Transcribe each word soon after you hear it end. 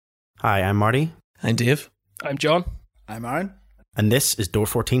Hi, I'm Marty. I'm Dave. I'm John. I'm Aaron. And this is Door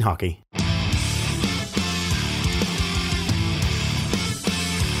 14 Hockey.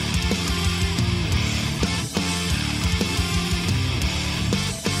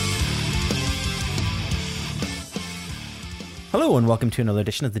 Hello and welcome to another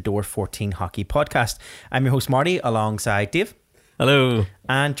edition of the Door 14 Hockey Podcast. I'm your host Marty alongside Dave. Hello.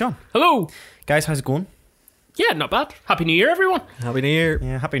 And John. Hello. Guys, how's it going? Yeah, not bad. Happy New Year, everyone. Happy New Year.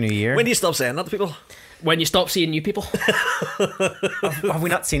 Yeah, Happy New Year. When do you stop saying that to people? When you stop seeing new people. Have we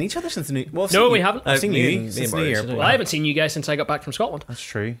not seen each other since the new... Well, No, we haven't. I've seen Me you and since the Marty, new year. so Well, I haven't seen you guys since I got back from Scotland. That's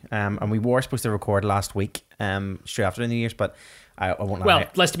true. And we were supposed to record last week, straight after the New Year's, but I won't lie. Well,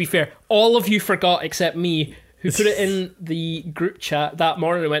 let's to be fair, all of you forgot except me, who put it in the group chat that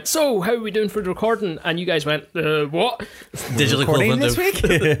morning and went, so, how are we doing for the recording? And you guys went, what? Digital recording equivalent this of week?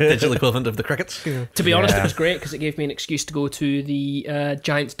 digital equivalent of the crickets. To be honest, it was great because it gave me an excuse to go to the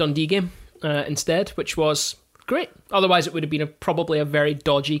Giants Dundee game instead, which was great. Otherwise, it would have been probably a very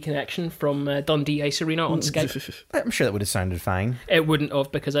dodgy connection from Dundee Ice Arena on Skype. I'm sure that would have sounded fine. It wouldn't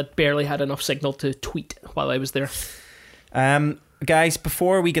have because I barely had enough signal to tweet while I was there. Guys,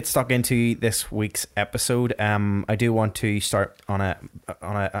 before we get stuck into this week's episode, I do want to start on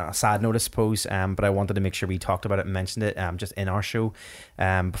a sad note, I suppose. But I wanted to make sure we talked about it and mentioned it just in our show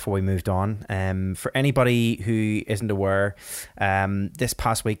before we moved on. For anybody who isn't aware, this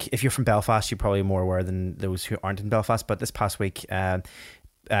past week, if you're from Belfast, you're probably more aware than those who aren't in Belfast. But this past week,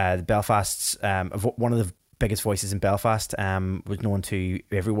 Belfast's one of the biggest voices in Belfast was known to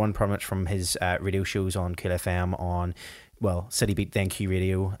everyone, pretty much from his radio shows on Cool FM, on City Beat, then Q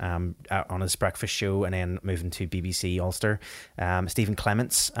Radio, on his breakfast show, and then moving to BBC Ulster. Stephen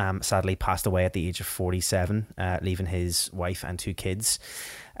Clements sadly passed away at the age of 47, leaving his wife and two kids.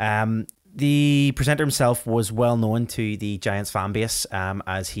 The presenter himself was well known to the Giants fan base,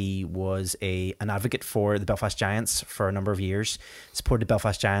 as he was an advocate for the Belfast Giants for a number of years. Supported the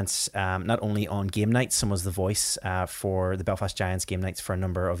Belfast Giants not only on game nights and was the voice for the Belfast Giants game nights for a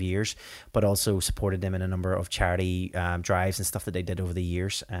number of years, but also supported them in a number of charity drives and stuff that they did over the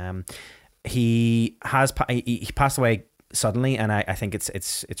years. He passed away suddenly, and I think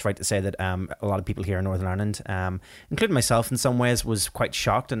it's right to say that a lot of people here in Northern Ireland, including myself in some ways, was quite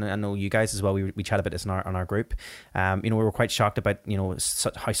shocked, and I know you guys as well. We chatted about this on our group. We were quite shocked about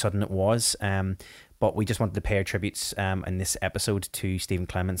how sudden it was. But we just wanted to pay our tributes in this episode to Stephen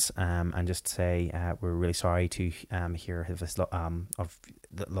Clements, and just say we're really sorry to hear of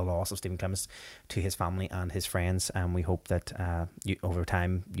the loss of Stephen Clements to his family and his friends. And we hope that over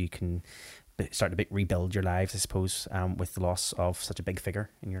time you can start to rebuild your lives, I suppose, with the loss of such a big figure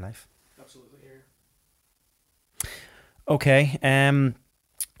in your life. Absolutely. Okay.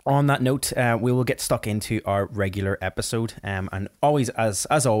 On that note, we will get stuck into our regular episode, and always,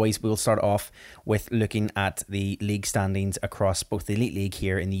 as always, we'll start off with looking at the league standings across both the Elite League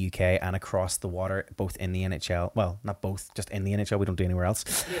here in the UK and across the water, both in the NHL. Well, not both, just in the NHL. We don't do anywhere else.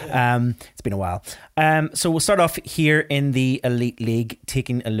 It's been a while. So we'll start off here in the Elite League,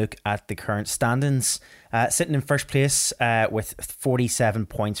 taking a look at the current standings. Sitting in first place with 47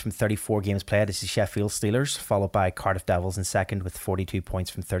 points from 34 games played is the Sheffield Steelers, followed by Cardiff Devils in second with 42 points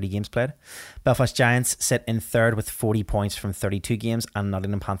from 30 games played. Belfast Giants sit in third with 40 points from 32 games, and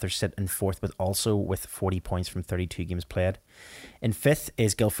Nottingham Panthers sit in fourth with 40 points from 32 games played. In fifth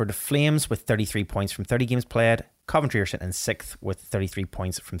is Guildford Flames with 33 points from 30 games played. Coventry are sitting in sixth with 33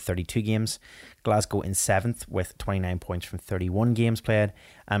 points from 32 games. Glasgow in seventh with 29 points from 31 games played.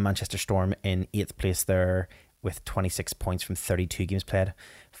 And Manchester Storm in eighth place there with 26 points from 32 games played.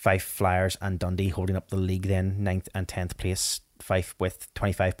 Fife, Flyers and Dundee holding up the league then, ninth and 10th place. Fife with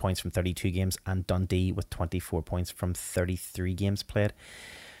 25 points from 32 games, and Dundee with 24 points from 33 games played.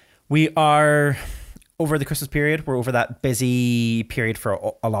 We are over the Christmas period. We're over that busy period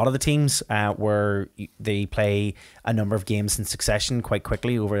for a lot of the teams, where they play a number of games in succession quite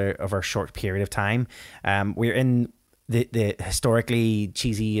quickly over a short period of time. We're in the historically,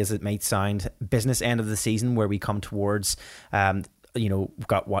 cheesy as it might sound, business end of the season, where we come towards we've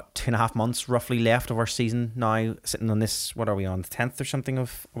got 2.5 months roughly left of our season now, sitting on this, what are we on, the 10th or something are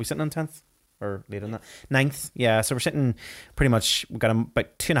we sitting on 10th? Or later than that, 9th, yeah. So we're sitting pretty much, we've got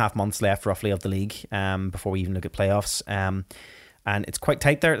about 2.5 months left roughly of the league before we even look at playoffs, and it's quite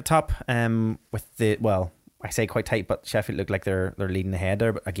tight there at the top, with I say quite tight, but Sheffield look like they're leading ahead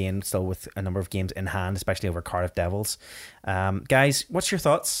there. But again, still with a number of games in hand, especially over Cardiff Devils. Guys, what's your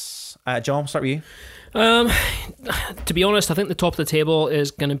thoughts? John, start with you. To be honest, I think the top of the table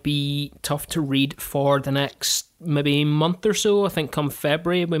is going to be tough to read for the next maybe month or so. I think come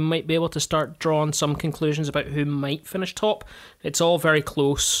February we might be able to start drawing some conclusions about who might finish top. It's all very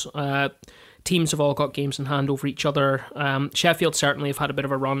close. Teams have all got games in hand over each other. Sheffield certainly have had a bit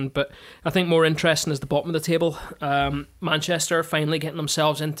of a run, but I think more interesting is the bottom of the table. Manchester finally getting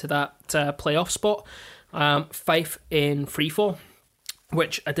themselves into that playoff spot. Fife in freefall,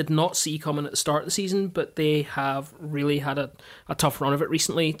 which I did not see coming at the start of the season, but they have really had a tough run of it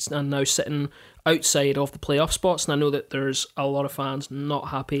recently and now sitting outside of the playoff spots. And I know that there's a lot of fans not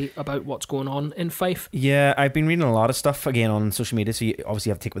happy about what's going on in Fife. Yeah, I've been reading a lot of stuff again on social media, so you obviously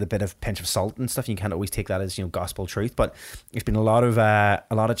have to take it with a bit of pinch of salt and stuff. You can't always take that as gospel truth, but there's been a lot of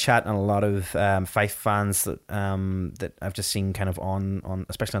chat and a lot of Fife fans that I've just seen kind of on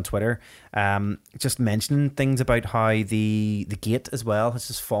especially on Twitter, just mentioning things about how the gate as well has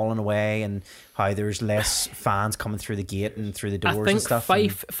just fallen away and how there's less fans coming through the gate and through the doors and stuff.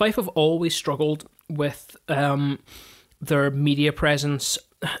 Fife have always struggled with their media presence.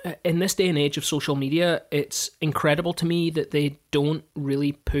 In this day and age of social media, it's incredible to me that they don't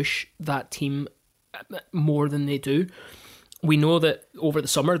really push that team more than they do. We know that over the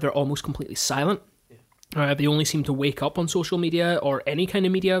summer they're almost completely silent. They only seem to wake up on social media or any kind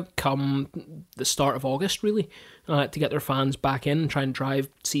of media come the start of August, really, to get their fans back in and try and drive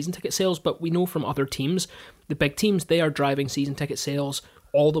season ticket sales. But we know from other teams, the big teams, they are driving season ticket sales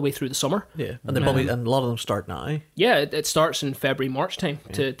all the way through the summer. Yeah, and they probably and a lot of them start now. Yeah, it starts in February, March time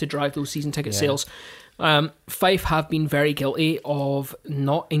to drive those season ticket sales. Fife have been very guilty of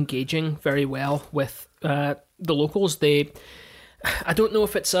not engaging very well with the locals. I don't know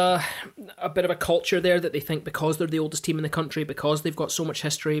if it's a bit of a culture there that they think because they're the oldest team in the country, because they've got so much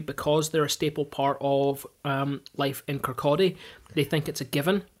history, because they're a staple part of life in Kirkcaldy, they think it's a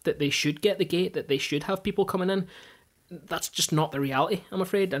given that they should get the gate, that they should have people coming in. That's just not the reality, I'm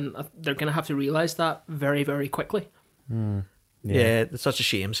afraid, and they're going to have to realise that very, very quickly. Yeah, it's such a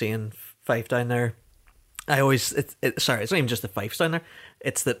shame seeing Fife down there. It's not even just the Fifes down there.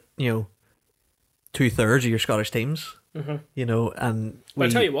 It's that 2/3 of your Scottish teams. And But I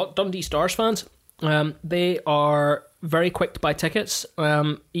tell you what, Dundee Stars fans, they are very quick to buy tickets.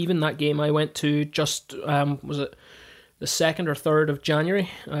 Even that game I went to just was it the 2nd or 3rd of January,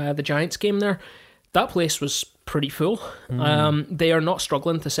 the Giants game there. That place was pretty full. They are not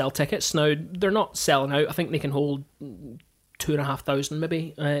struggling to sell tickets. Now, they're not selling out. I think they can hold 2,500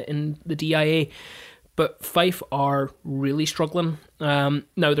 maybe in the DIA. But Fife are really struggling. Now,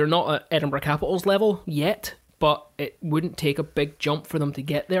 they're not at Edinburgh Capitals level yet, but it wouldn't take a big jump for them to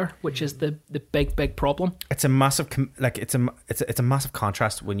get there, which is the big problem. It's a massive it's a massive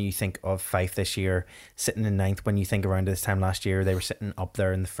contrast when you think of Fife this year sitting in 9th. When you think around this time last year, they were sitting up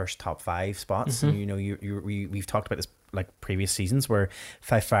there in the first top 5 spots. And we've talked about this like previous seasons where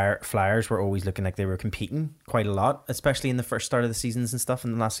Fife Flyers were always looking like they were competing quite a lot, especially in the first start of the seasons and stuff,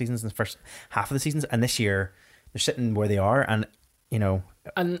 in the last seasons and the first half of the seasons. And this year they're sitting where they are, and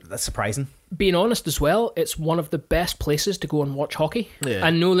and that's surprising. Being honest as well, it's one of the best places to go and watch hockey. Yeah.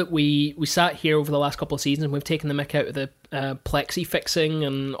 I know that we sat here over the last couple of seasons and we've taken the mick out of the plexi fixing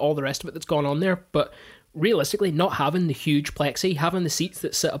and all the rest of it that's gone on there, but realistically, not having the huge plexi, having the seats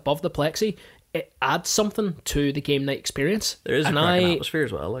that sit above the plexi, it adds something to the game night experience. There is a cracking atmosphere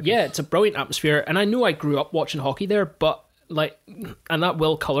as well. It's a brilliant atmosphere, and I know I grew up watching hockey there, but and that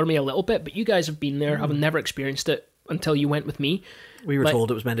will colour me a little bit, but you guys have been there, have never experienced it until you went with me. We were told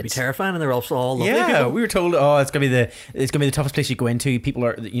it was meant to be terrifying, and they're also all lovely people. We were told, it's gonna be the toughest place you go into. People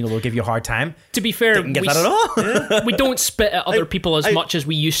are, they'll give you a hard time. To be fair, didn't get that at all. We don't spit at other people as much as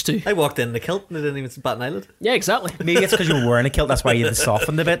we used to. I walked in the kilt and they didn't even bat an eyelid. Yeah, exactly. Maybe it's because you were wearing a kilt. That's why you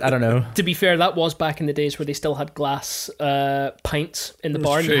softened a bit. I don't know. To be fair, that was back in the days where they still had glass pints in the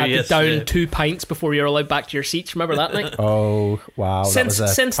bar, and true, you had to down 2 pints before you were allowed back to your seats. Remember that night? Oh wow! Since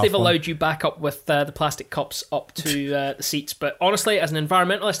they've one. allowed you back up with the plastic cups up to the seats, but honestly, as an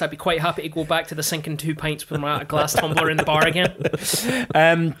environmentalist, I'd be quite happy to go back to the sinking 2 pints with a glass tumbler in the bar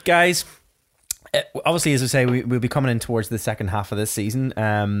again. Guys, obviously, as I say, we'll be coming in towards the second half of this season,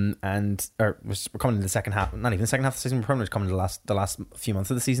 we're coming into the second half. Not even the second half of the season. We're probably coming to the last few months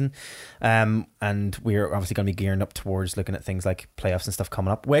of the season, and we're obviously going to be gearing up towards looking at things like playoffs and stuff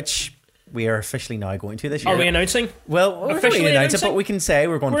coming up, which we are officially now going to this year. Are we announcing? Well, we're officially announcing it, but we can say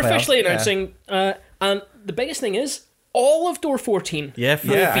we're going to playoffs. We're officially announcing, and the biggest thing is, all of Door 14 will be at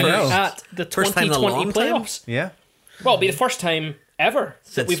the 2020 playoffs. Yeah. Well, it'll be the first time ever that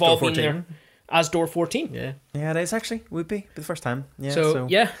Since we've all Door been 14. there. as Door 14. Yeah, it is actually. Would be for the first time.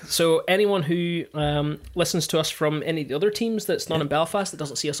 Yeah. So anyone who listens to us from any of the other teams that's not in Belfast, that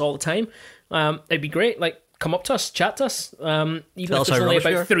doesn't see us all the time, it'd be great. Like, come up to us, chat to us. Even if there's only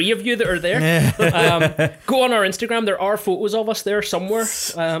about 3 of you that are there, go on our Instagram. There are photos of us there somewhere.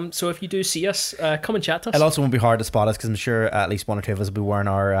 So if you do see us, come and chat to us. It also won't be hard to spot us because I'm sure at least 1 or 2 of us will be wearing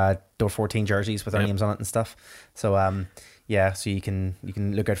our Door 14 jerseys with our names on it and stuff. So so you can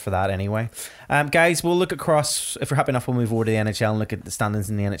look out for that anyway. Guys, we'll look across. If we're happy enough, we'll move over to the NHL and look at the standings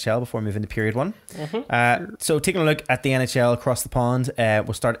in the NHL before we move into period 1. So taking a look at the NHL across the pond,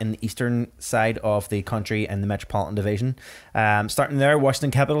 we'll start in the eastern side of the country and the Metropolitan Division. Starting there,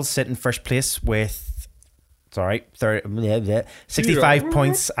 Washington Capitals sit in first place with 65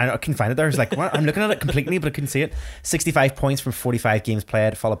 points. I couldn't find it there. I was like, what? I'm looking at it completely, but I couldn't see it. 65 points from 45 games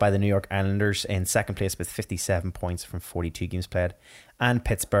played, followed by the New York Islanders in second place with 57 points from 42 games played, and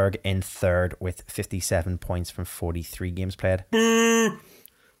Pittsburgh in third with 57 points from 43 games played.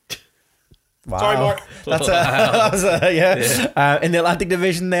 Wow. Sorry, Mark. In the Atlantic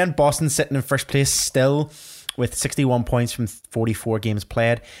Division then, Boston sitting in first place still with 61 points from 44 games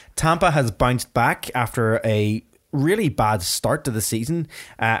played. Tampa has bounced back after a really bad start to the season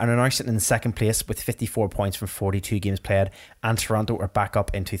and are now sitting in second place with 54 points from 42 games played. And Toronto are back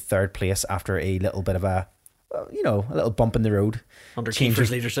up into third place after a little bit of a little bump in the road. Under Kiefer's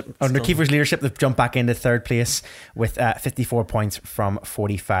leadership. They've jumped back into third place with 54 points from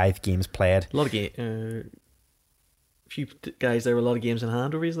 45 games played. A lot of few guys there with a lot of games in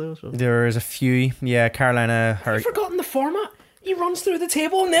hand over though. So. There's a few, Carolina. I've forgotten the format. He runs through the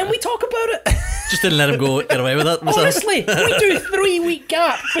table and then we talk about it. Just didn't let him get away with that. Honestly, we do 3-week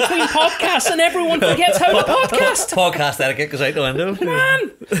gap between podcasts and everyone forgets how to podcast. Podcast etiquette goes out the window.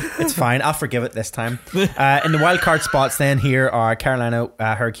 Man, it's fine. I'll forgive it this time. In the wild card spots, then here are Carolina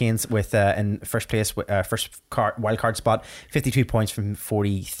Hurricanes with in first place, wild card spot, 52 points from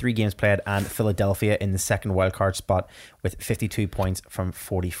 43 games played, and Philadelphia in the second wild card spot with 52 points from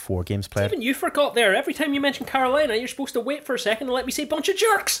 44 games played. Even you forgot there. Every time you mention Carolina, you're supposed to wait for a second and let me say bunch of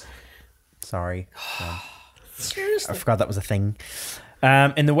jerks. Sorry. Seriously? I forgot that was a thing.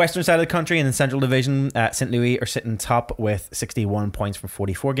 In the western side of the country, in the Central Division, St. Louis are sitting top with 61 points from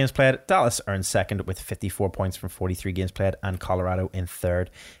 44 games played. Dallas are in second with 54 points from 43 games played, and Colorado in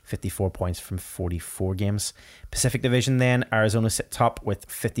third, 54 points from 44 games. Pacific Division then, Arizona sit top with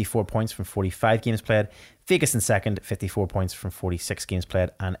 54 points from 45 games played. Vegas in second, 54 points from 46 games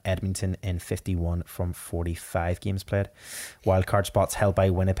played, and Edmonton in 51 from 45 games played. Wildcard spots held by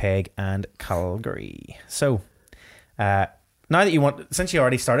Winnipeg and Calgary. So, now that since you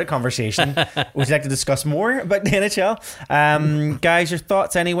already started conversation, would you like to discuss more about the NHL? Guys, your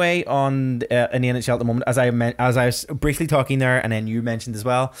thoughts anyway on in the NHL at the moment? As I was briefly talking there, and then you mentioned as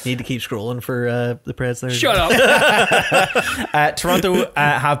well. Need to keep scrolling for the Preds there. Shut up. Toronto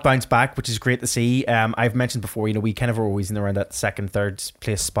have bounced back, which is great to see. I've mentioned before, we kind of are always in around that second, third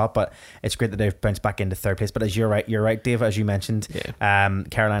place spot, but it's great that they've bounced back into third place. But as you're right, Dave, as you mentioned,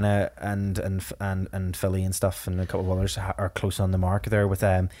 Carolina and Philly and stuff, and a couple of others are close on the mark there with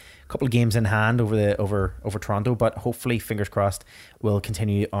a couple of games in hand over Toronto, but hopefully, fingers crossed, we'll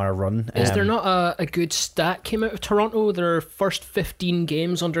continue on a run. Is there not a good stat came out of Toronto? Their first 15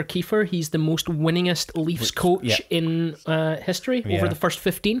 games under Kiefer, he's the most winningest Leafs coach in history over the first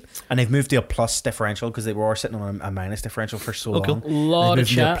 15. And they've moved to a plus differential because they were sitting on a minus differential for so long. A lot of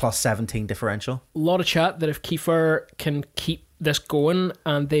chat. To a plus 17 differential. A lot of chat that if Kiefer can keep this going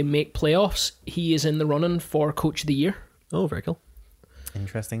and they make playoffs, he is in the running for Coach of the Year. Oh, very cool.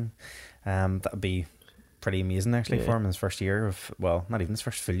 Interesting. That would be pretty amazing actually for him in his first year of, well, not even his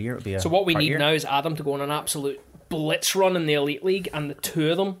first full year. It would be so what we need now is Adam to go on an absolute blitz run in the Elite League, and the two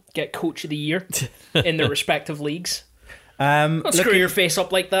of them get Coach of the Year in their respective leagues. Don't screw your face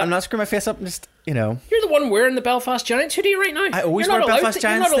up like that. I'm not screwing my face up. I'm just, You're the one wearing the Belfast Giants hoodie right now. I always wear Belfast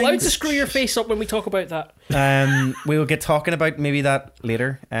Giants. You're not allowed to screw your face up when we talk about that. We will get talking about maybe that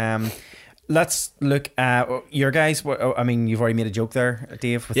later. Let's look at your guys. I mean, you've already made a joke there,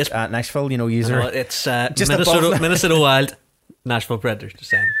 Dave, with Nashville. User. It's just Minnesota Wild, Nashville Predators. Just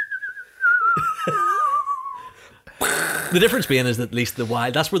saying. The difference being is that at least the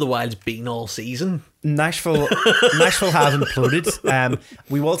Wild, that's where the Wild's been all season. Nashville has imploded.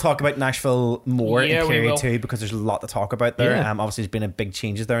 We will talk about Nashville more in period 2 because there's a lot to talk about there. Obviously, there's been a big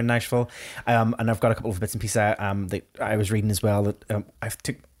changes there in Nashville, and I've got a couple of bits and pieces that I was reading as well that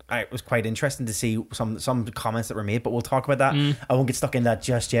it was quite interesting to see some comments that were made, but we'll talk about that. I won't get stuck in that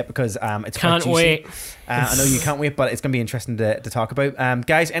just yet because it's can't quite juicy. Wait. I know you can't wait, but it's going to be interesting to talk about.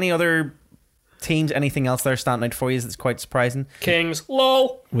 Guys, any other teams, anything else there standing out for you that's quite surprising? Kings,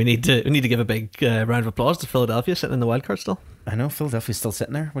 lol. We need to give a big round of applause to Philadelphia sitting in the wild card still. I know Philadelphia's still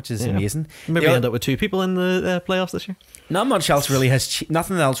sitting there, which is amazing. Maybe we end up with 2 people in the playoffs this year. Not much else really has.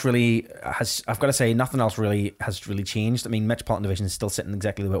 Nothing else really has. I've got to say, nothing else really has really changed. I mean, Metropolitan Division is still sitting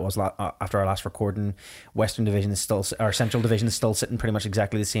exactly the way it was after our last recording. Western Division is still, our Central Division is still sitting pretty much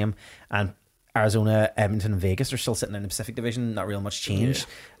exactly the same, and Arizona, Edmonton, and Vegas are still sitting in the Pacific Division. Not real much change.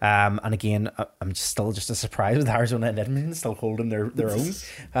 And again, I'm still just as surprised with Arizona and Edmonton still holding their own.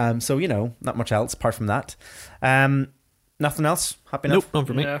 So not much else apart from that. Nothing else? Happy enough? Nope, not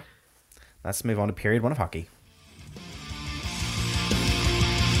for me. Yeah. Let's move on to Period 1 of hockey.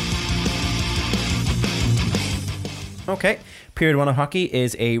 Okay, Period 1 of hockey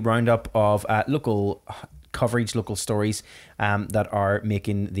is a roundup of local coverage, local stories that are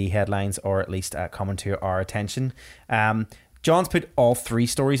making the headlines, or at least coming to our attention. John's put all 3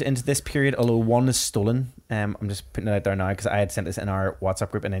 stories into this period, although one is stolen. I'm just putting it out there now because I had sent this in our WhatsApp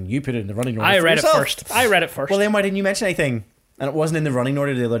group, and then you put it in the running order. I read it first. Well, then why didn't you mention anything? And it wasn't in the running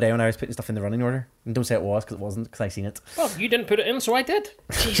order the other day when I was putting stuff in the running order. And don't say it was, because it wasn't, because I seen it. Well, you didn't put it in, so I did.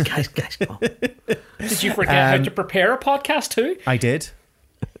 Jeez, guys, come on. Did you forget how to prepare a podcast too? I did.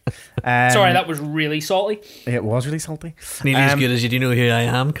 Sorry, that was really salty. It was really salty. Nearly as good as you do know who I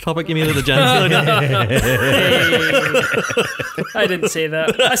am. Topic you made of the Giants. I didn't say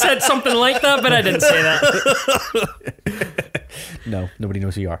that. I said something like that, but I didn't say that. No, nobody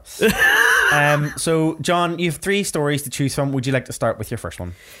knows who you are. So, John, you have 3 stories to choose from. Would you like to start with your first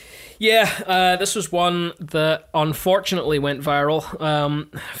one? Yeah, this was one that unfortunately went viral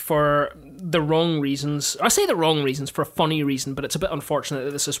for the wrong reasons. I say the wrong reasons for a funny reason, but it's a bit unfortunate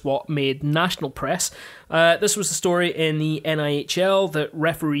that this is what made national press. This was the story in the NIHL that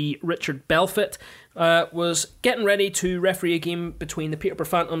referee Richard Belfitt was getting ready to referee a game between the Peterborough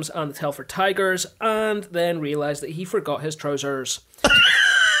Phantoms and the Telford Tigers, and then realised that he forgot his trousers.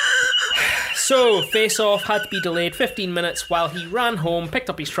 So, face-off had to be delayed 15 minutes while he ran home, picked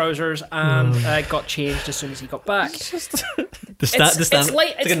up his trousers, and got changed as soon as he got back. Just It's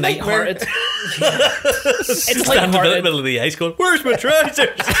light-hearted. It's Stand in the light-hearted. middle of the ice going, where's my trousers?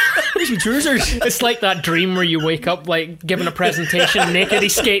 where's your trousers? It's like that dream where you wake up, like, giving a presentation, naked, he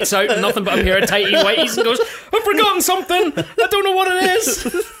skates out, and nothing but a pair of tighty whities, and goes, I've forgotten something! I don't know what it is!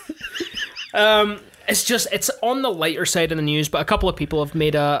 It's on the lighter side of the news, but a couple of people have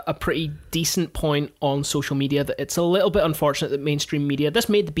made a pretty decent point on social media that it's a little bit unfortunate that mainstream media, this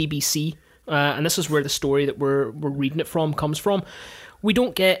made the BBC, and this is where the story that we're reading it from comes from. We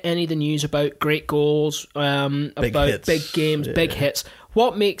don't get any of the news about great goals, about hits. big games, big hits.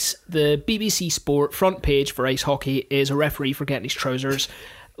 What makes the BBC Sport front page for ice hockey is a referee forgetting his trousers.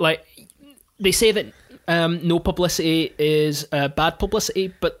 Like, they say that no publicity is bad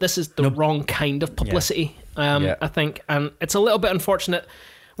publicity, but this is the wrong kind of publicity, I think. And it's a little bit unfortunate.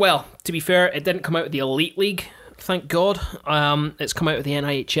 Well, to be fair, it didn't come out of the Elite League, thank God. It's come out of the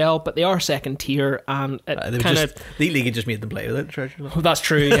NIHL, but they are second tier, and it kind of... The league had just made them play with it, treasure. Oh, that's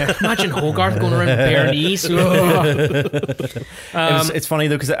true, yeah. Imagine Hogarth going around with bare knees. It's funny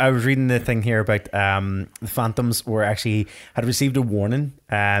though, because I was reading the thing here about the Phantoms had received a warning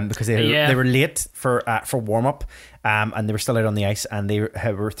because they were late for warm up. And they were still out on the ice, and they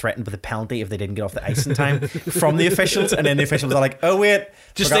were threatened with a penalty if they didn't get off the ice in time from the officials. And then the officials are like, "Oh wait,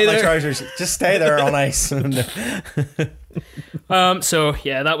 just stay there. Trousers. Just stay there on ice." So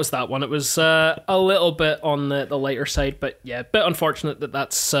yeah, that was that one. It was a little bit on the lighter side, but yeah, a bit unfortunate that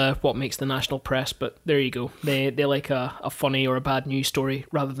that's what makes the national press. But there you go. They like a funny or a bad news story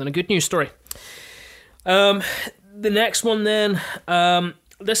rather than a good news story. The next one then.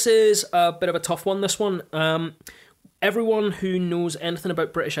 This is a bit of a tough one. This one. Everyone who knows anything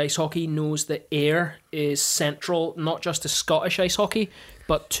about British ice hockey knows that Ayr is central, not just to Scottish ice hockey,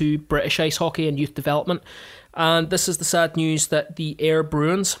 but to British ice hockey and youth development. And this is the sad news that the Ayr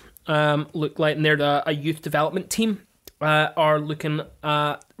Bruins look like, and they're a youth development team, are looking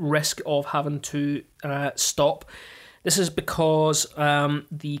at risk of having to stop. This is because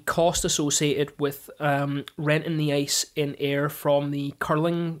the cost associated with renting the ice in Ayr from the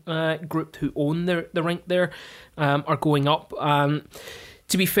curling group who own the rink there are going up.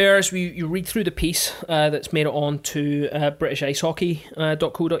 To be fair, as you read through the piece that's made it on to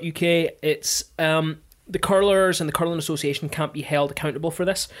britishicehockey.co.uk, it's the curlers and the Curling Association can't be held accountable for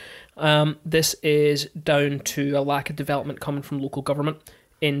this. This is down to a lack of development coming from local government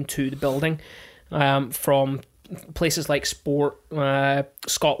into the building from places like Sport,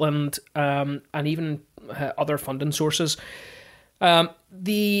 Scotland, and even other funding sources.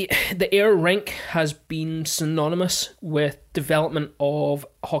 The Ayr rink has been synonymous with development of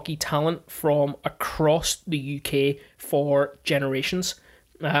hockey talent from across the UK for generations.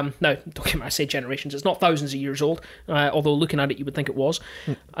 Now, don't get me, I say generations, it's not thousands of years old, although looking at it you would think it was.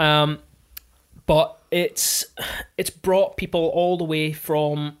 But it's brought people all the way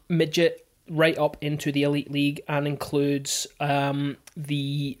from midget right up into the Elite League, and includes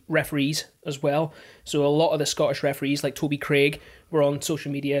the referees as well. So a lot of the Scottish referees, like Toby Craig, were on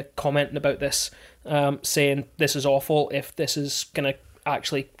social media commenting about this, saying this is awful if this is going to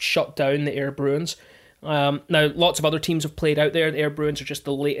actually shut down the Ayr Bruins. Now, lots of other teams have played out there. The Ayr Bruins are just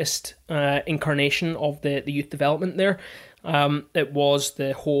the latest incarnation of the youth development there. It was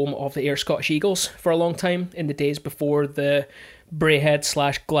the home of the Ayr Scottish Eagles for a long time, in the days before the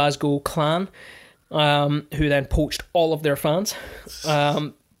Braehead/Glasgow clan, who then poached all of their fans.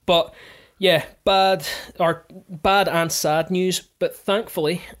 But yeah, bad and sad news. But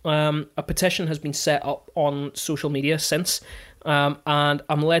thankfully, a petition has been set up on social media since, and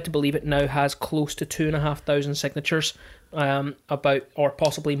I'm led to believe it now has close to 2,500 signatures, about, or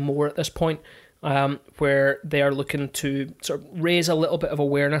possibly more at this point, where they are looking to sort of raise a little bit of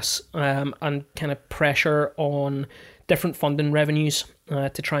awareness, and kind of pressure on different funding revenues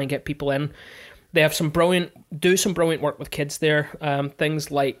to try and get people in. They have some brilliant work with kids there. Things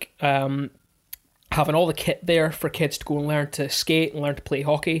like having all the kit there for kids to go and learn to skate and learn to play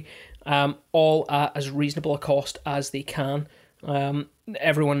hockey, all at as reasonable a cost as they can.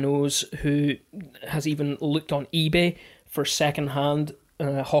 Everyone knows who has even looked on eBay for second-hand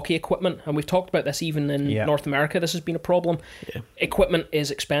hockey equipment, and we've talked about this even in North America. This has been a problem. Yeah. Equipment is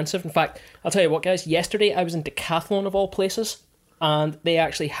expensive. In fact, I'll tell you what, guys, yesterday I was in Decathlon of all places, and they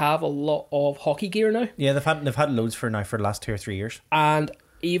actually have a lot of hockey gear now. Yeah, they've had loads for the last 2 or 3 years. And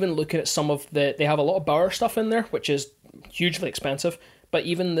even looking at some of they have a lot of Bauer stuff in there, which is hugely expensive. But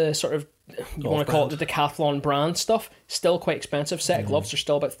even the sort of, you want to call it the Decathlon brand stuff, still quite expensive. Set of gloves are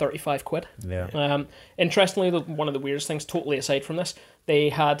still about 35 quid. Yeah. Interestingly, one of the weirdest things, totally aside from this, they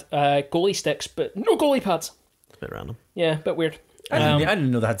had goalie sticks, but no goalie pads. It's a bit random. Yeah, a bit weird. I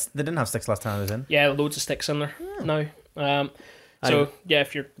didn't know they didn't have sticks last time I was in. Yeah, loads of sticks in there now. So, yeah,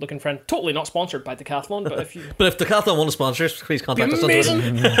 if you're looking for totally not sponsored by Decathlon, but if you... But if Decathlon want to sponsor us, please contact us.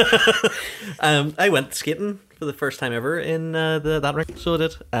 Amazing! I went skating for the first time ever in that rink, so I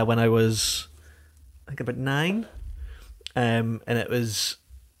did, when I was, I think, about 9. And it was...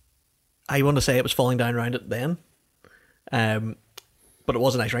 I want to say it was falling down around it then. But it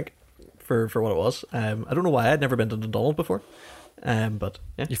was a nice rink for what it was. I don't know why, I'd never been to Dundonald before. But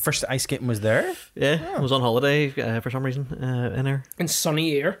yeah, your first ice skating was there. Yeah, I was on holiday for some reason in there in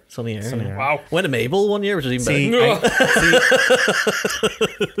sunny Ayr. Sunny Ayr. Yeah. Wow. Went to Mabel one year, which is even better.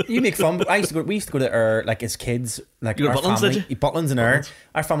 You make fun, but we used to go to Ayr like as kids. Like you our Butlins, family, did you? Butlins and Ayr.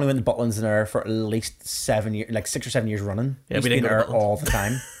 Our family went to Butlins and Ayr for at least 7 years, like 6 or 7 years running. Yeah, we didn't go go to to Ayr all the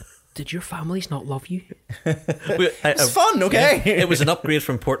time. Did your families not love you? It's fun, okay? Yeah, it was an upgrade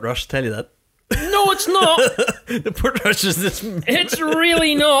from Portrush, tell you that. No, it's not. The Portrush is this. It's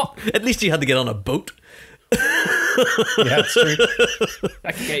really not. At least you had to get on a boat. Yeah, it's true.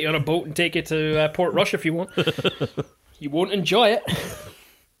 I can get you on a boat and take you to Port Rush if you want. You won't enjoy it.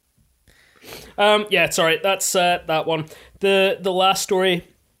 Yeah, sorry, that's that one. The last story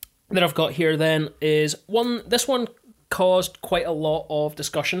that I've got here then is one. This one caused quite a lot of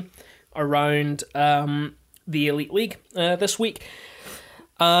discussion around the Elite League this week.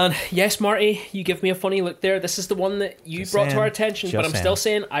 And yes, Marty, you give me a funny look there. This is the one that you brought to our attention, but I'm still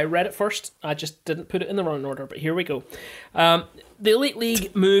saying I read it first. I just didn't put it in the wrong order, but here we go. The Elite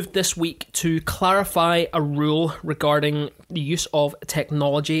League moved this week to clarify a rule regarding the use of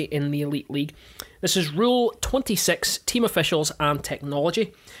technology in the Elite League. This is Rule 26, Team Officials and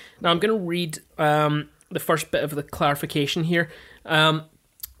Technology. Now, I'm going to read the first bit of the clarification here. Well,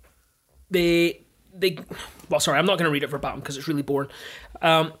 sorry, I'm not going to read it verbatim because it's really boring.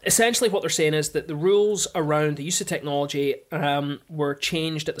 Essentially, what they're saying is that the rules around the use of technology were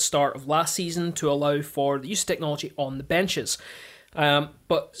changed at the start of last season to allow for the use of technology on the benches.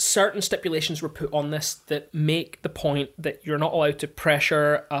 But certain stipulations were put on this that make the point that you're not allowed to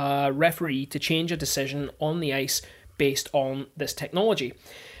pressure a referee to change a decision on the ice based on this technology.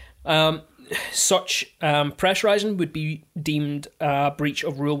 Such pressurising would be deemed a breach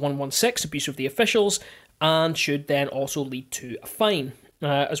of Rule 116, abuse of the officials, and should then also lead to a fine,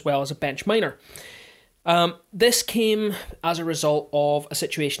 as well as a bench minor. This came as a result of a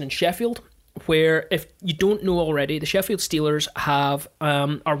situation in Sheffield, where, if you don't know already, the Sheffield Steelers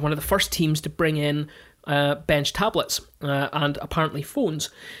are one of the first teams to bring in bench tablets and apparently phones.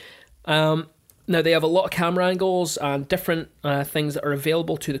 Now, they have a lot of camera angles and different things that are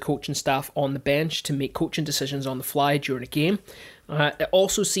available to the coaching staff on the bench to make coaching decisions on the fly during a game. It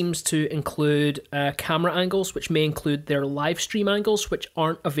also seems to include camera angles, which may include their live stream angles, which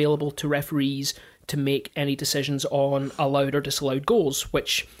aren't available to referees to make any decisions on allowed or disallowed goals,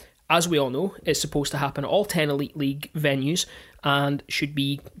 which, as we all know, is supposed to happen at all 10 Elite League venues and should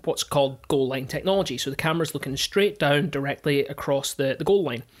be what's called goal line technology. So the camera's looking straight down directly across the goal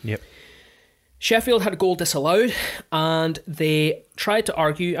line. Yep. Sheffield had a goal disallowed, and they tried to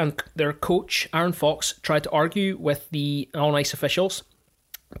argue, and their coach, Aaron Fox, tried to argue with the on-ice officials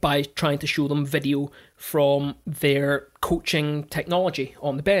by trying to show them video from their coaching technology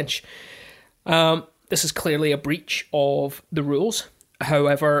on the bench. This is clearly a breach of the rules.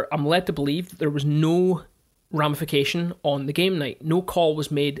 However, I'm led to believe that there was no ramification on the game night. No call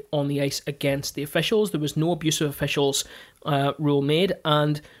was made on the ice against the officials. There was no abusive officials rule made,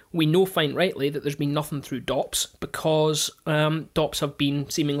 and we know fine rightly that there's been nothing through DOPS because DOPS have been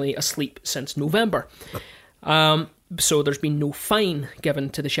seemingly asleep since November. So there's been no fine given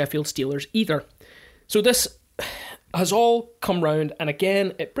to the Sheffield Steelers either. So this has all come round, and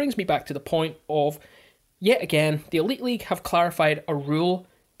again, it brings me back to the point of, yet again, the Elite League have clarified a rule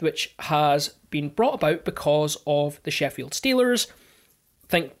which has been brought about because of the Sheffield Steelers.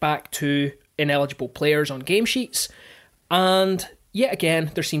 Think back to ineligible players on game sheets, and yet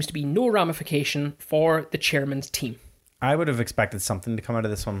again, there seems to be no ramification for the chairman's team. I would have expected something to come out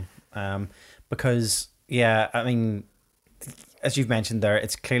of this one, because, yeah, I mean, as you've mentioned there,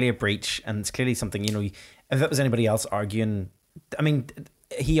 it's clearly a breach, and it's clearly something, you know, if it was anybody else arguing, I mean,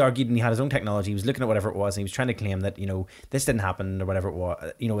 he argued and he had his own technology, he was looking at whatever it was, and he was trying to claim that, you know, this didn't happen or whatever it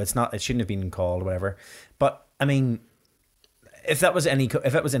was, you know, it shouldn't have been called or whatever. But, I mean, if that was any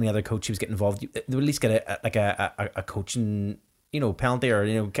other coach who was getting involved, they would at least get a coaching, you know, penalty, or,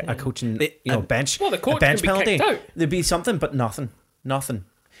 you know, a coaching, bench, well, the coach a bench could be penalty. kicked out. There'd be something, but nothing. And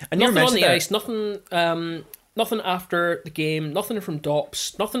nothing on the ice, nothing after the game, nothing from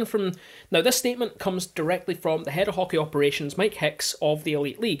DOPS, nothing from... Now, this statement comes directly from the head of hockey operations, Mike Hicks, of the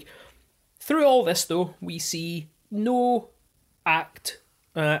Elite League. Through all this, though, we see no act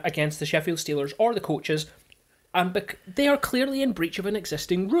against the Sheffield Steelers or the coaches, and they are clearly in breach of an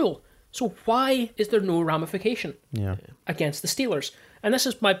existing rule. So why is there no ramification against the Steelers? And this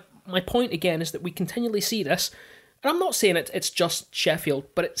is my point again, is that we continually see this, and I'm not saying it's just Sheffield,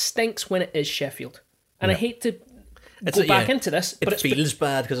 but it stinks when it is Sheffield. And I hate to go back into this, but it feels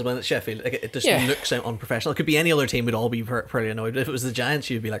bad because when it's Sheffield, like, it just looks out unprofessional. It could be any other team, we'd all be pretty annoyed. If it was the Giants,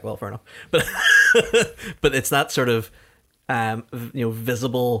 you'd be like, well, fair enough. But but it's that sort of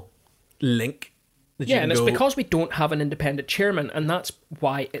visible link. And it's because we don't have an independent chairman, and that's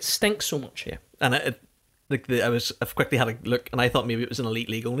why it stinks so much. Yeah, and I've quickly had a look, and I thought maybe it was an Elite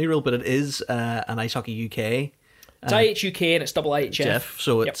League only rule, but it is an Ice Hockey UK. It's IHUK and it's double IHF.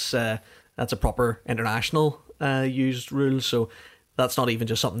 So it's that's a proper international used rule. So that's not even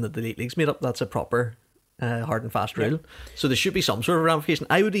just something that the Elite League's made up. That's a proper hard and fast rule. So there should be some sort of ramification.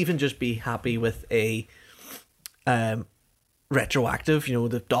 I would even just be happy with a retroactive. You know,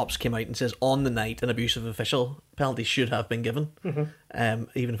 the DOPS came out and says on the night an abusive official penalty should have been given,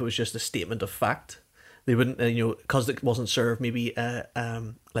 even if it was just a statement of fact. They wouldn't, because it wasn't served. Maybe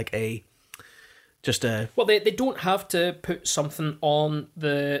well, they don't have to put something on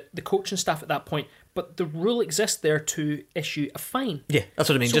the coaching staff at that point, but the rule exists there to issue a fine. Yeah, that's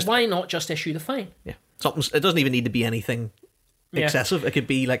what I mean. So why not just issue the fine? Yeah, it doesn't even need to be anything excessive. It could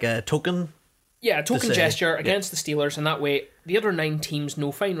be like a token. Yeah, a token gesture against the Steelers, and that way the other 9 teams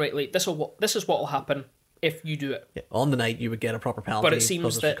know fine rightly. This is what will happen if you do it. Yeah, on the night you would get a proper penalty. But it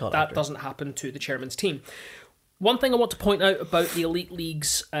seems that doesn't happen to the chairman's team. One thing I want to point out about the Elite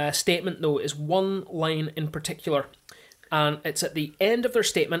League's statement, though, is one line in particular. And it's at the end of their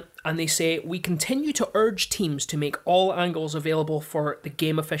statement, and they say, "We continue to urge teams to make all angles available for the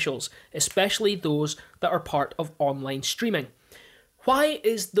game officials, especially those that are part of online streaming." Why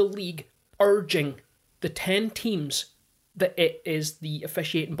is the league urging the 10 teams that it is the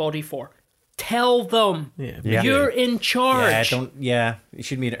officiating body for? Tell them. You're in charge. It shouldn't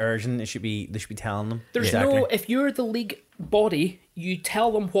be an urging. They should be telling them. There's no, if you're the league body, you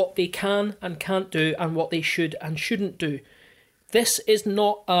tell them what they can and can't do and what they should and shouldn't do. This is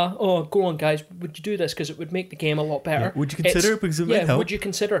not go on guys, would you do this because it would make the game a lot better. Yeah. Would you consider it because it might help? Would you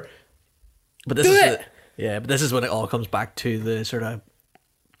consider? But this is when it all comes back to the sort of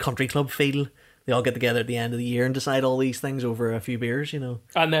country club feel. They all get together at the end of the year and decide all these things over a few beers,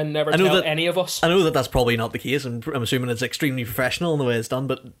 And then never tell any of us. I know that that's probably not the case, and I'm assuming it's extremely professional in the way it's done,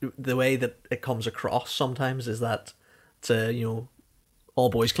 but the way that it comes across sometimes is that it's all all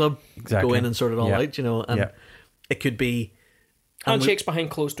boys club, Exactly. go in and sort it all Yeah. out, you know, and Yeah. it could be Handshakes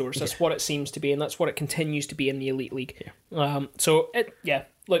behind closed doors. That's what it seems to be, and that's what it continues to be in the Elite League. So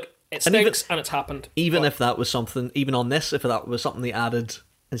look, it And even- stinks, and it's happened. even But if that was something, even on this, if that was something they added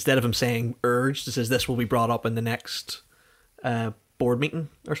instead of him saying urged, it says this will be brought up in the next board meeting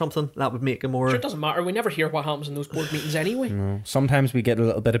or something, that would make it more. sure, it doesn't matter. We never hear what happens in those board meetings anyway. No. Sometimes we get a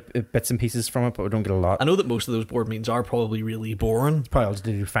little bit of bits and pieces from it, but we don't get a lot. I know that most of those board meetings are probably really boring. Probably all to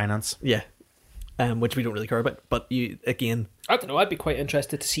do with finance. Yeah. Which we don't really care about. But you again, I don't know. I'd be quite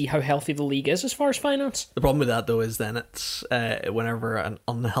interested to see how healthy the league is as far as finance. the problem with that though is then it's whenever an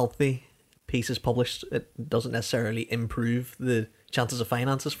unhealthy piece is published, it doesn't necessarily improve the chances of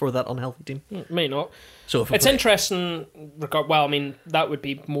finances for that unhealthy team. It may not. So if It's interesting. Well, I mean, that would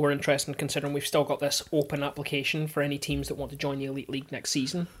be more interesting considering we've still got this open application for any teams that want to join the Elite League next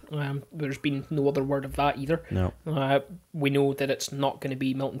season. There's been no other word of that either. No. We know that it's not going to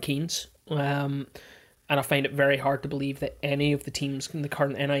be Milton Keynes. And I find it very hard to believe that any of the teams in the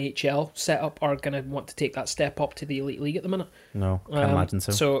current NIHL setup are going to want to take that step up to the Elite League at the minute. No, can't imagine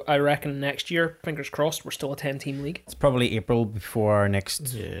so. So I reckon next year, fingers crossed, we're still a 10-team league. It's probably April before our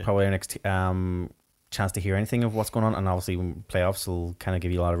next, Yeah. probably our next chance to hear anything of what's going on. And obviously, playoffs will kind of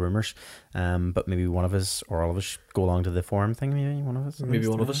give you a lot of rumors. But maybe one of us or all of us go along to the forum thing. Maybe one of us. maybe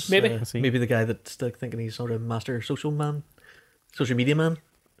one of us, Maybe. maybe the guy that's thinking he's sort of master social media man.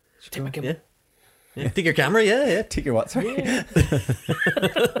 Take my Yeah. Yeah. Take your camera, yeah. Take your what? Sorry.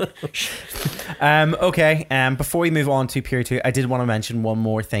 Okay. Before we move on to period 2, I did want to mention one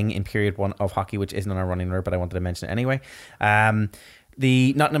more thing in period 1 of hockey, which isn't on our running order, but I wanted to mention it anyway.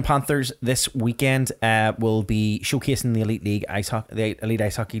 The Nottingham Panthers this weekend will be showcasing the Elite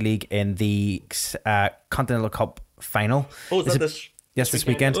Ice Hockey League in the Continental Cup final. Oh, is that this? Yes, this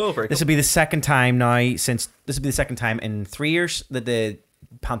weekend. Oh, very This cool. will be the second time now this will be the second time in 3 years that the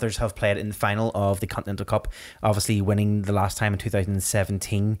Panthers have played in the final of the Continental Cup, obviously winning the last time in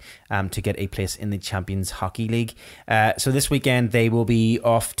 2017 to get a place in the Champions Hockey League. So this weekend they will be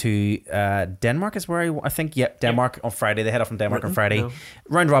off to Denmark is where I think. Yep, Denmark on Friday. They head off from Denmark on Friday. No.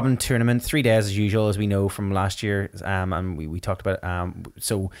 Round robin tournament, 3 days as usual, as we know from last year, and we talked about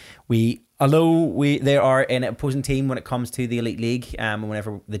it. Although they are an opposing team when it comes to the Elite League,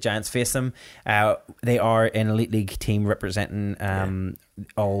 whenever the Giants face them, they are an Elite League team representing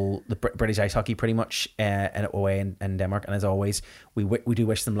all the British ice hockey pretty much away in Denmark. And as always, we do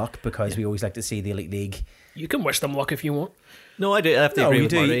wish them luck because we always like to see the Elite League. You can wish them luck if you want. No, I do. I have to agree we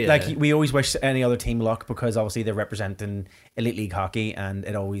with do. Marty, Like we always wish any other team luck because obviously they're representing Elite League hockey, and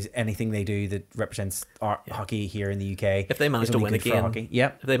it always anything they do that represents our hockey here in the UK. If they manage is to only win good for again, hockey.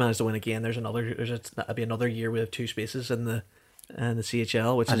 Yep. If they manage to win again, that'll be another year with 2 spaces in the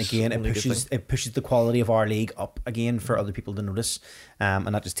CHL, which And is again, only a good thing. it pushes the quality of our league up again for other people to notice, and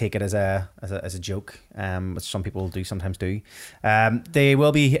not just take it as a joke, which some people do sometimes do. They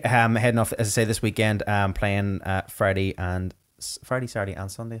will be heading off, as I say, this weekend, playing Friday, Saturday,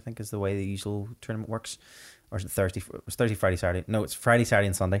 and Sunday. I think is the way the usual tournament works. Or is it Thursday? It was Thursday, Friday, Saturday. No, it's Friday, Saturday,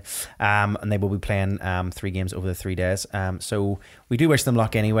 and Sunday. And they will be playing 3 games over the 3 days. So we do wish them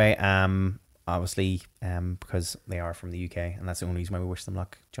luck anyway. Obviously, because they are from the UK, and that's the only reason why we wish them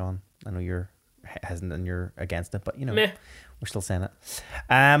luck, John. I know you're hesitant and you're against it, but you know, Meh. we're still saying it.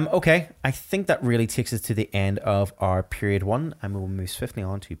 Okay, I think that really takes us to the end of our period 1, and we'll move swiftly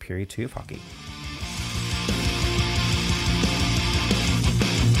on to period 2 of hockey.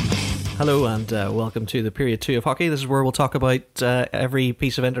 Hello and welcome to the period 2 of hockey. This is where we'll talk about every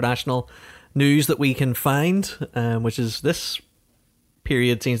piece of international news that we can find, which is this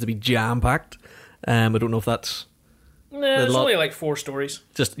period seems to be jam-packed. I don't know if that's There's only like 4 stories.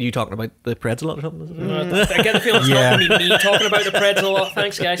 just you talking about the Preds a lot or something. I get the feeling it's not going to be me talking about the Preds a lot.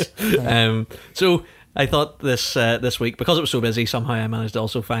 Thanks, guys. So I thought this week, because it was so busy, somehow I managed to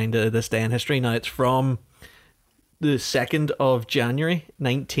also find this day in history. Now it's from the 2nd of January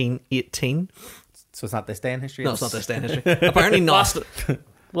 1918. So it's not this day in history? No, it's not this day in history. Apparently not.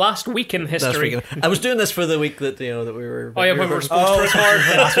 Last week in That's history. freaking- I was doing this for the week that that we were. Oh yeah, when we were supposed to record.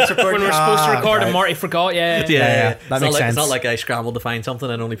 When we were supposed to record, and Marty forgot. Yeah. Yeah, that It's makes not sense. It's not like I scrambled to find something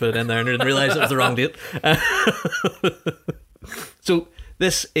and only put it in there and didn't realise it was the wrong date. So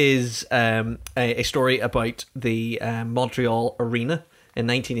this is a story about the Montreal Arena in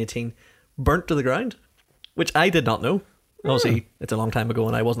 1918 burnt to the ground, which I did not know. Obviously, it's a long time ago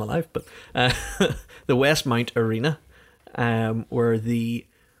and I wasn't alive, but the Westmount Arena, where the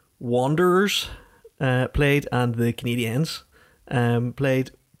Wanderers played and the Canadiens played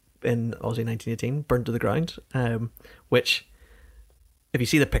in obviously 1918, burnt to the ground, which, if you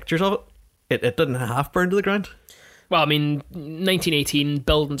see the pictures of it, it didn't half burn to the ground. Well, I mean, 1918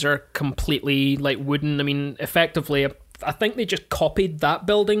 buildings are completely like wooden. I mean, effectively, I think they just copied that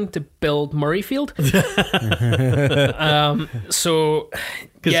building to build Murrayfield. So,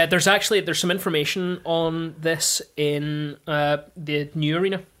 yeah, there's some information on this in the new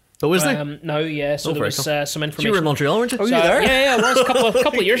arena. Oh, is there? No, yeah. So there was some information. So you were in Montreal, weren't you? Oh, you were there? Yeah, I was a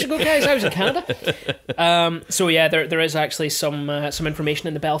couple of years ago, guys. I was in Canada. So yeah, there is actually some information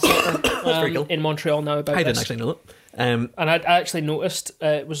in the Bell Centre cool. in Montreal now about I this. didn't actually know it. And I actually noticed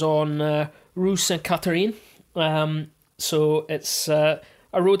it was on Rue Saint Catherine. So it's a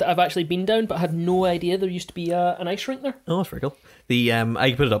road that I've actually been down, but I had no idea there used to be an ice rink there. Oh, that's very cool. The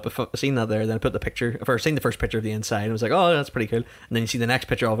I put it up. I seen that there, then I put the picture. First, seen the first picture of the inside, I was like, "Oh, that's pretty cool." And then you see the next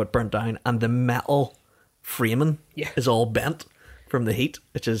picture of it burnt down, and the metal framing is all bent from the heat,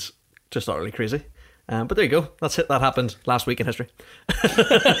 which is just utterly crazy. But there you go. That's it. That happened last week in history.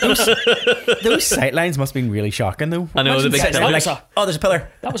 Those sightlines must have been really shocking, though. I know, the big Imagine pillar. like, oh, there's a pillar.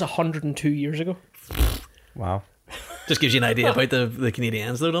 That was 102 years ago. Wow. Just gives you an idea about the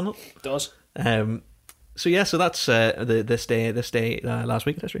Canadians, though, doesn't it? It does. So yeah, so that's this day last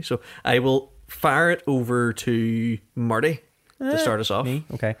week in history. So I will fire it over to Marty to start us off. Me?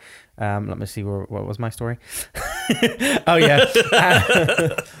 Okay. Let me see what was my story. Oh yeah.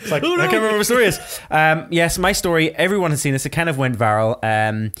 It's like, I can't remember what my story is. Yes, my story. Everyone has seen this. It kind of went viral.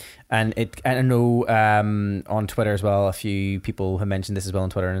 And I know on Twitter as well, a few people have mentioned this as well on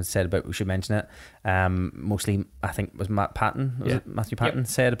Twitter and said about we should mention it. Mostly, I think it was Matt Patton. Was it Matthew Patton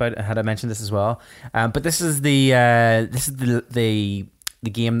said about it? Had I mentioned this as well? But this is the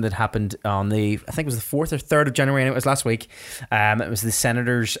game that happened on I think it was the 4th or 3rd of January, and it was last week. It was the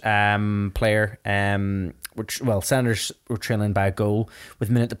Senators player. Senators were trailing by a goal with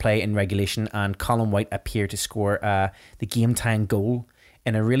a minute to play in regulation, and Colin White appeared to score the game-tying goal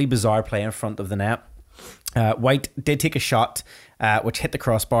in a really bizarre play in front of the net. White did take a shot which hit the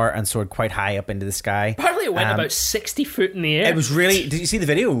crossbar and soared quite high up into the sky. Apparently it went about 60 foot in the air. It was really... Did you see the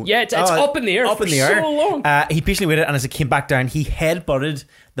video? Yeah, it's up in the air for so long. He patiently waited, and as it came back down, he head-butted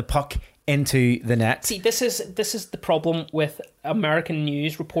the puck into the net. See, this is the problem with American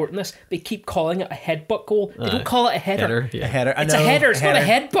news reporting this. They keep calling it a headbutt goal. They don't call it a header. A header. It's a header. It's not a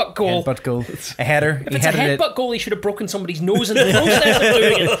headbutt goal. Headbutt goal. A header. If it's a headbutt goal, he should have broken somebody's nose in the process of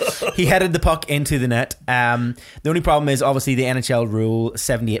doing it. He headed the puck into the net. The only problem is obviously the NHL rule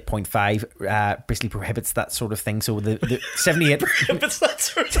 78.5 basically prohibits that sort of thing. So the 78 prohibits that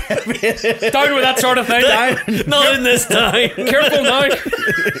sort of thing. Down with that sort of thing. Down. Not in this time. Careful now.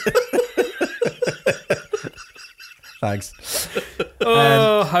 Thanks.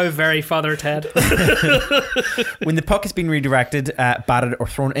 Oh, how very Father Ted. When the puck has been redirected, batted or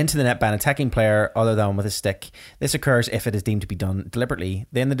thrown into the net by an attacking player other than with a stick, this occurs if it is deemed to be done deliberately.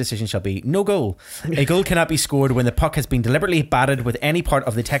 Then the decision shall be no goal. A goal cannot be scored when the puck has been deliberately batted with any part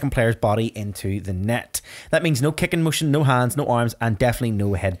of the attacking player's body into the net. That means no kicking motion, no hands, no arms, and definitely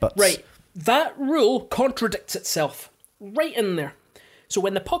no headbutts. Right. That rule contradicts itself. Right in there. So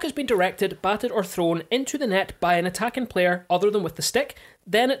when the puck has been directed, batted or thrown into the net by an attacking player other than with the stick,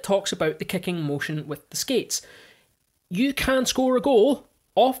 then it talks about the kicking motion with the skates. You can score a goal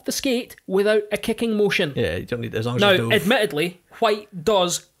off the skate without a kicking motion. Yeah, you don't need as long as now, you dove. admittedly, White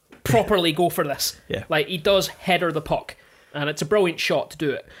does properly go for this. Yeah. Like, he does header the puck, and it's a brilliant shot to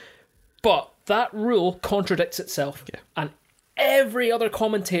do it. But that rule contradicts itself. Yeah. And every other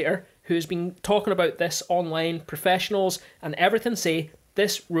commentator who's been talking about this online, professionals and everything, say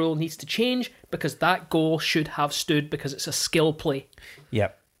this rule needs to change because that goal should have stood because it's a skill play.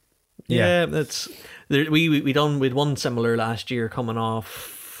 Yep. Yeah, that's we'd one similar last year coming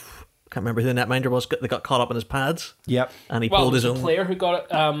off. Can't remember who the netminder was. They got caught up in his pads. Yep. And he pulled his own. The player who got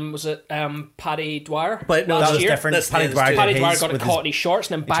it was it Paddy Dwyer? But no, that was year? different. Paddy Dwyer got it with caught in his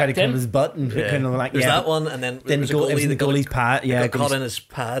shorts and then he tried to backed come in. his butt and kind of like There's that one, and then there was a goalie that goalie's pad. Yeah, got caught in his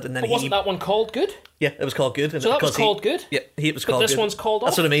pad, and then wasn't that one called good? Yeah, it was called good. So that was called good? Yeah, it was called this good. one's called off?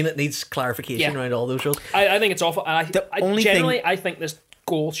 That's what I mean. It needs clarification around all those rules. I think it's awful. I think this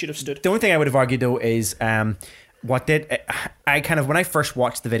goal should have stood. The only thing I would have argued though is what did I kind of, when I first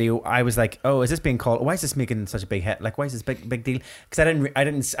watched the video, I was like, oh, is this being called? Why is this making such a big hit? Like, why is this big deal?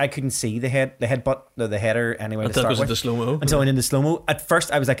 Because I couldn't see the headbutt, the header anyway. Until it goes into slow mo. Until I went into slow mo. At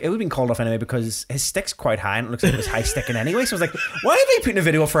first, I was like, it would have been called off anyway because his stick's quite high and it looks like it was high sticking anyway. So I was like, why are they putting a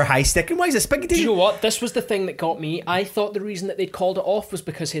video for a high stick and why is this big deal? Do you know what? This was the thing that got me. I thought the reason that they'd called it off was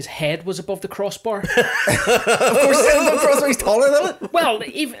because his head was above the crossbar. Of course, the crossbar is taller than it. Well,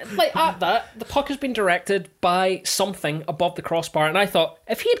 even like at that, the puck has been directed by by something above the crossbar, and I thought,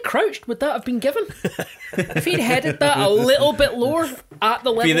 if he had crouched, would that have been given? If he'd headed that a little bit lower at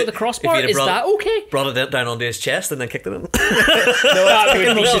the level of the crossbar, is that okay? Brought it down onto his chest and then kicked it in. No, that's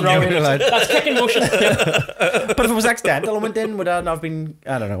kicking motion. That's kicking motion. But if it was accidental and went in, would that not have been?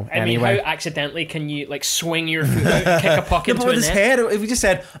 I don't know. I mean, how accidentally can you like swing your foot out, kick a puck into but a his net? head, if we just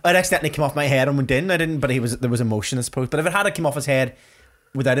said it accidentally came off my head and went in, I didn't. But there was emotion, I suppose. But if it had come off his head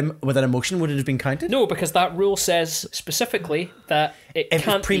without emotion, would it have been counted? No, because that rule says specifically that it If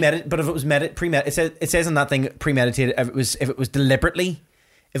can't it's premeditated, but if it was premeditated, it says in that thing premeditated. If it was deliberately,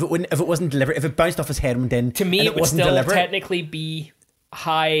 if it wasn't deliberate, if it bounced off his head and went in, to me and it would wasn't still deliberate, technically be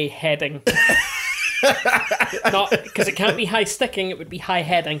high heading. Not because it can't be high sticking; it would be high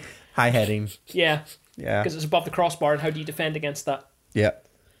heading. high heading. Yeah, Yeah, because it's above the crossbar, and how do you defend against that? yeah.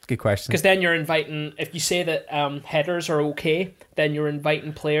 Good question. Because then you're inviting, if you say that headers are okay, then you're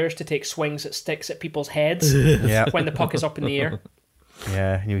inviting players to take swings at sticks at people's heads Yeah, when the puck is up in the air.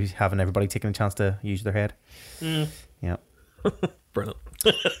 yeah. You're having everybody taking a chance to use their head. Yeah. Brilliant.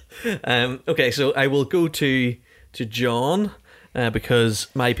 Okay, so I will go to John because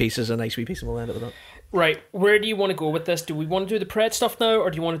my piece is a nice wee piece, and we'll end it with that. Right, where do you want to go with this? Do we want to do the Pred stuff now, or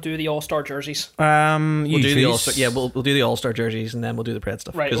do you want to do the All-Star jerseys? We'll do the All-Star. Yeah, we'll do the All-Star jerseys, and then we'll do the Pred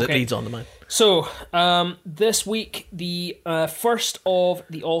stuff, Right, because okay. it leads on to mine. So, this week, the first of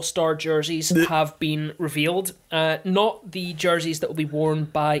the All-Star jerseys have been revealed. Not the jerseys that will be worn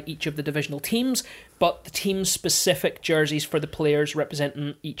by each of the divisional teams, but the team-specific jerseys for the players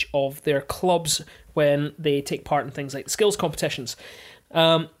representing each of their clubs when they take part in things like the skills competitions.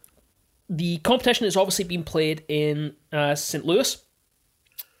 The competition has obviously been played in St. Louis.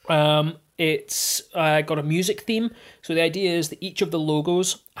 It's got a music theme. So the idea is that each of the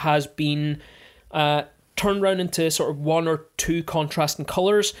logos has been turned around into sort of one or two contrasting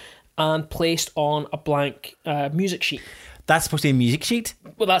colours and placed on a blank music sheet. That's supposed to be a music sheet?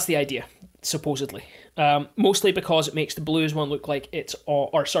 Well, that's the idea, supposedly. Mostly because it makes the Blues one look like it's on...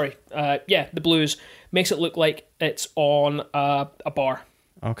 the Blues makes it look like it's on a bar.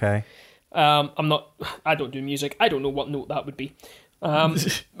 Okay. I don't do music. I don't know what note that would be.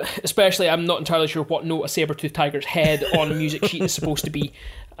 Especially, I'm not entirely sure what note a saber-toothed tiger's head on a music sheet is supposed to be.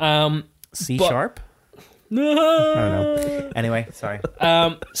 C sharp? No. I don't know. Anyway, sorry.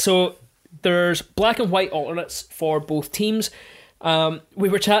 So there's black and white alternates for both teams. We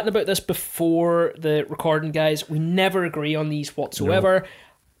were chatting about this before the recording, guys. We never agree on these whatsoever. No.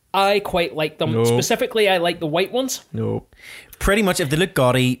 I quite like them. No. Specifically, I like the white ones. No. Pretty much, if they look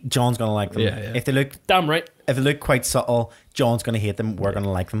gaudy, John's going to like them. Yeah. If they look... Damn right. If they look quite subtle, John's going to hate them. We're going to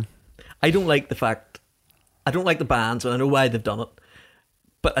like them. I don't like the bands, and I know why they've done it.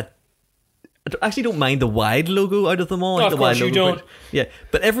 But I actually don't mind the wide logo out of them all. No, of course you don't. Yeah,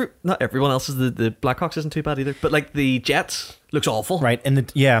 but not everyone else's. The Blackhawks isn't too bad either. But like the Jets looks awful. Right, and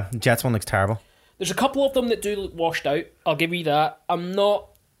the Jets one looks terrible. There's a couple of them that do look washed out. I'll give you that. I'm not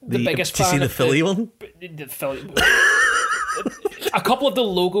the biggest fan. Do you see the Philly one? The Philly. A couple of the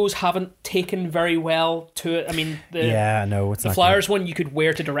logos haven't taken very well to it. I mean, the Flyers one you could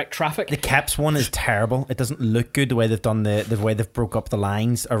wear to direct traffic. The Caps one is terrible. It doesn't look good the way they've done the way they've broke up the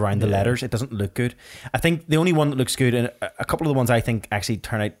lines around the letters. It doesn't look good. I think the only one that looks good, and a couple of the ones I think actually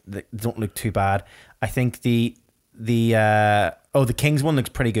turn out that don't look too bad. I think the Kings one looks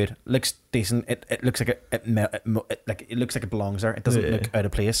pretty good. Looks decent. It looks like it looks like it belongs there. It doesn't look out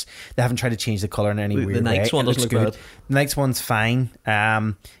of place. They haven't tried to change the color in any weird way. The Knights one doesn't look good. The Knights one's fine.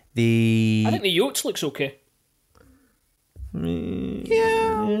 I think the Yotes looks okay. Yeah,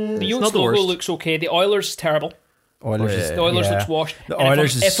 the Yotes logo looks okay. The Oilers is terrible. The Oilers looks washed. The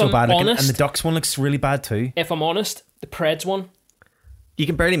Oilers is so bad looking, and the Ducks one looks really bad too. If I'm honest, the Preds one. You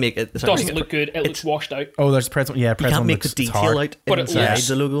can barely make it. Doesn't look good. It looks washed out. Oh, there's Preds one. Yeah, Preds you can't one make looks, the detail out but inside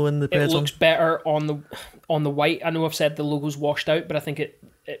the logo in the Preds one. It looks better on the white. I know I've said the logo's washed out, but I think it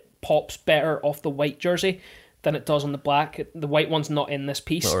pops better off the white jersey than it does on the black. The white one's not in this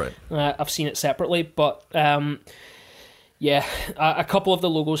piece. All right. I've seen it separately, but a couple of the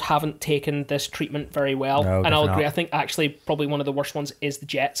logos haven't taken this treatment very well, no, and I'll agree. Not. I think actually probably one of the worst ones is the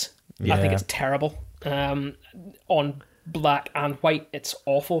Jets. Yeah. I think it's terrible. On black and white, it's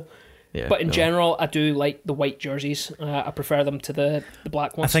awful. Yeah, but in general, I do like the white jerseys. I prefer them to the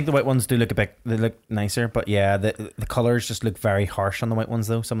black ones. I think the white ones do look they look nicer, but yeah, the colours just look very harsh on the white ones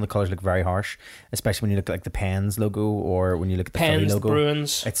though. Some of the colours look very harsh, especially when you look at like the Pens logo or when you look at the Philly logo. The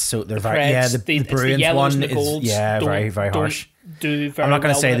Bruins. It's so they're the very Preds, the Bruins one is golds very very harsh. I'm not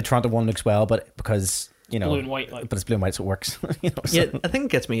going to say the Toronto one looks well, but because blue and white, but it's blue and white, so it works. Yeah, I think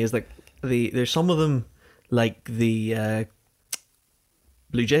it gets me is like there's some of them like the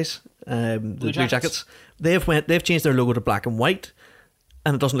Blue Jays, the Blue Jackets. They've changed their logo to black and white,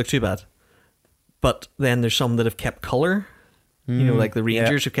 and it doesn't look too bad. But then there's some that have kept colour. You know, like the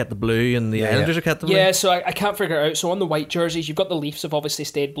Rangers have kept the blue, and the Islanders have kept the blue. Yeah, so I can't figure it out. So on the white jerseys, you've got the Leafs have obviously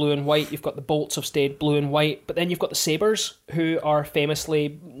stayed blue and white. You've got the Bolts have stayed blue and white. But then you've got the Sabres, who are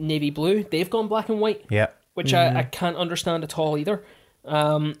famously navy blue. They've gone black and white. Yeah. Which I can't understand at all either.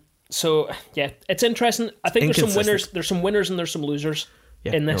 So yeah, it's interesting. I think there's some winners. There's some winners and there's some losers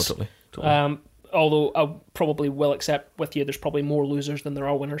in this. No, totally. Although I probably will accept with you, there's probably more losers than there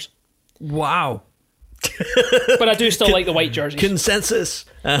are winners. Wow. But I do still like the white jerseys. Consensus.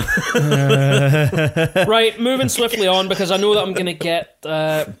 Right, moving swiftly on, because I know that I'm going to get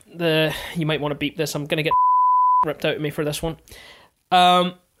you might want to beep this. I'm going to get ripped out of me for this one.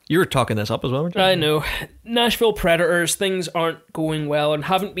 You were talking this up as well, weren't you? I know. Nashville Predators, things aren't going well and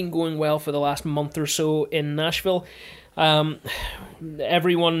haven't been going well for the last month or so in Nashville.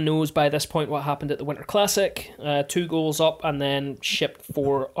 Everyone knows by this point what happened at the Winter Classic. 2 goals up and then shipped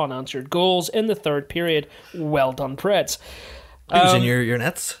 4 unanswered goals in the third period. Well done, Preds. Who was in your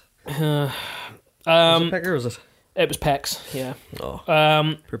nets? Was it Pecker, or was it? It was Pex, yeah. Oh,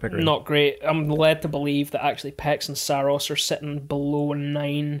 poor Pecker. Not great. I'm led to believe that actually Pex and Saros are sitting below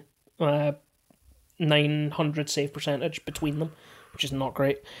 900 save percentage between them, which is not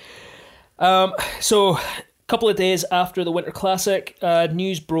great. So couple of days after the Winter Classic,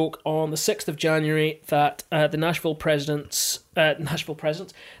 news broke on the 6th of January that the Nashville Predators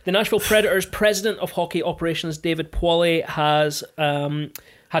president of hockey operations, David Poile, has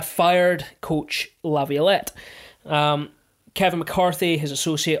had fired coach Laviolette. Kevin McCarthy, his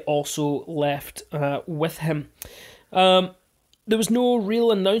associate, also left with him. There was no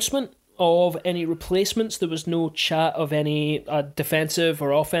real announcement of any replacements. There was no chat of any defensive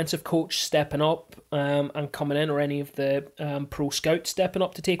or offensive coach stepping up and coming in, or any of the pro scouts stepping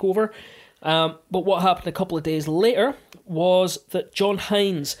up to take over. But what happened a couple of days later was that John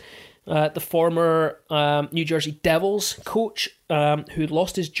Hynes, the former New Jersey Devils coach, who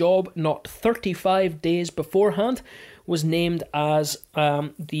lost his job not 35 days beforehand, was named as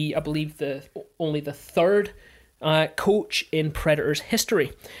only the third coach in Predators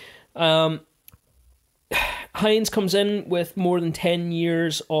history. Hynes comes in with more than 10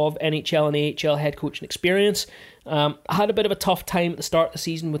 years of NHL and AHL head coaching experience. Had a bit of a tough time at the start of the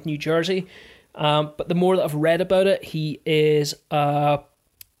season with New Jersey, but the more that I've read about it, he is a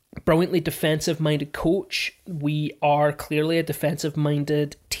brilliantly defensive-minded coach. We are clearly a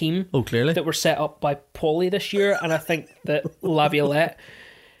defensive-minded team. Oh, clearly. That were set up by Paulie this year, and I think that Laviolette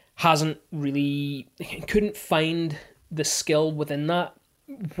couldn't find the skill within that.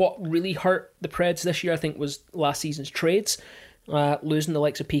 What really hurt the Preds this year, I think, was last season's trades. Losing the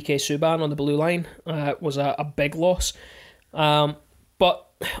likes of PK Subban on the blue line was a big loss. But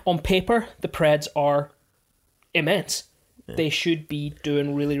on paper, the Preds are immense. Yeah. They should be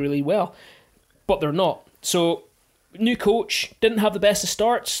doing really, really well. But they're not. So, new coach, didn't have the best of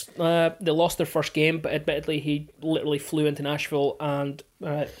starts. They lost their first game, but admittedly, he literally flew into Nashville and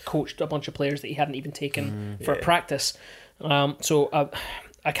coached a bunch of players that he hadn't even taken for practice. So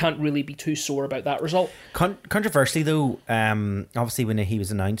I can't really be too sore about that result. Controversially, though, obviously when he was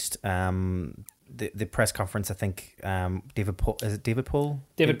announced, the press conference, I think David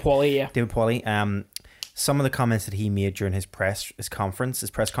Poile, yeah. David Poile. Some of the comments that he made during his press conference,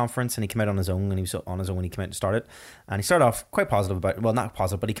 and he came out on his own, and he was on his own when he came out and started. And he started off quite positive about it. Well, not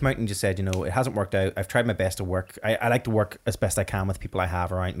positive, but he came out and just said, it hasn't worked out. I've tried my best to work. I like to work as best I can with people I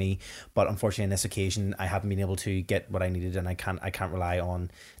have around me, but unfortunately, on this occasion, I haven't been able to get what I needed, and I can't rely on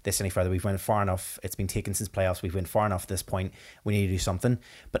this any further. We've went far enough. It's been taken since playoffs. We've went far enough at this point. We need to do something.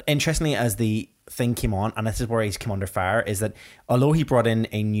 But interestingly, as the thing came on, and this is where he's come under fire, is that although he brought in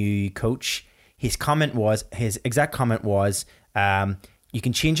a new coach, his exact comment was, you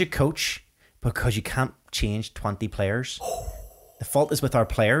can change a coach because you can't change 20 players. The fault is with our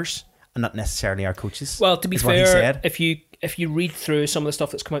players and not necessarily our coaches. Well, to be fair, if you read through some of the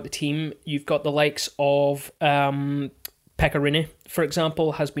stuff that's come out of the team, you've got the likes of Pekka Rinne, for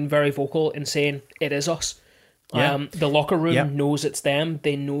example, has been very vocal in saying it is us. Yeah. The locker room knows it's them.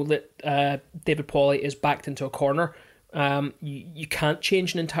 They know that David Poile is backed into a corner. You can't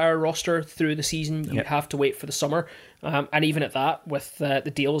change an entire roster through the season. You have to wait for the summer, and even at that, with the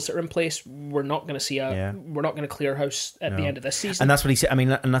deals that are in place, we're not going to see we're not going to clear house at the end of this season. And that's what he said. I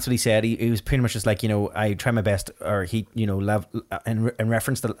mean, and that's what he said. He was pretty much just like, I try my best, or he, in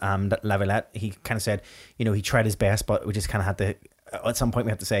reference to Laviolette, he kind of said, he tried his best, but we just kind of had to at some point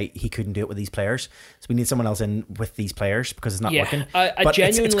we have to say he couldn't do it with these players, so we need someone else in with these players because it's not working. I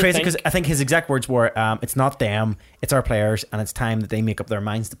genuinely it's crazy because I think his exact words were, it's not them, it's our players, and it's time that they make up their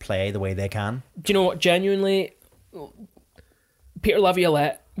minds to play the way they can. Do you know what? Genuinely, Peter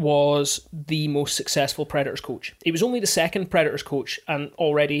Laviolette was the most successful Predators coach. He was only the second Predators coach, and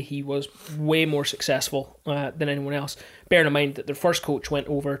already he was way more successful than anyone else. Bearing in mind that their first coach went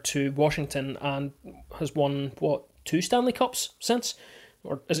over to Washington and has won, 2 Stanley Cups since?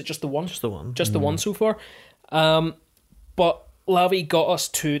 Or is it just the one? Just the one. Just the one so far. But Lavi got us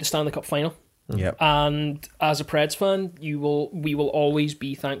to the Stanley Cup final. Yep. And as a Preds fan, we will always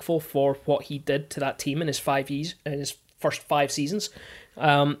be thankful for what he did to that team in his first 5 seasons.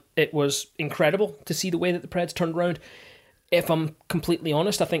 It was incredible to see the way that the Preds turned around. If I'm completely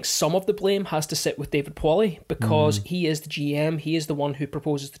honest, I think some of the blame has to sit with David Poile because he is the GM. He is the one who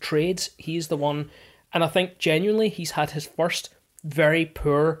proposes the trades. He is the one, and I think genuinely he's had his first very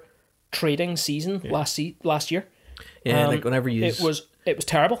poor trading season last year. Yeah, like whenever it was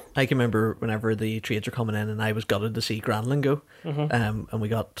terrible. I can remember whenever the trades were coming in, and I was gutted to see Granlund go. And we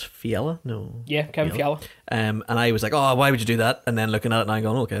got Fiala. No, yeah, Kevin Fiala. And I was like, oh, why would you do that? And then looking at it, and I'm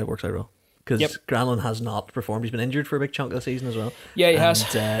going, okay, it works out well. Because Granlund has not performed. He's been injured for a big chunk of the season as well. Yeah, he has.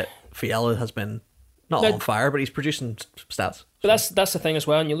 Fiala has been not on fire, but he's producing stats. But that's the thing as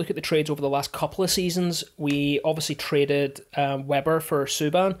well. And you look at the trades over the last couple of seasons. We obviously traded Weber for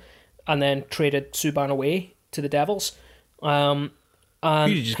Subban, and then traded Subban away to the Devils. And who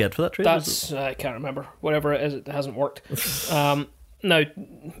did you just get for that trade? I can't remember. Whatever it is, it hasn't worked. Now,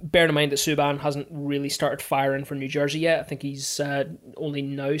 bearing in mind that Subban hasn't really started firing for New Jersey yet. I think he's only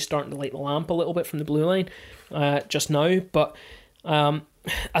now starting to light the lamp a little bit from the blue line just now. But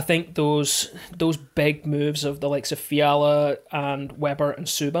I think those big moves of the likes of Fiala and Weber and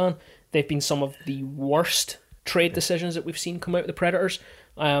Subban, they've been some of the worst trade decisions that we've seen come out of the Predators.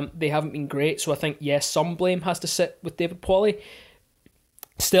 They haven't been great. So I think, yes, some blame has to sit with David Poile.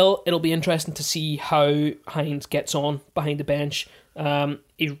 Still, it'll be interesting to see how Hines gets on behind the bench.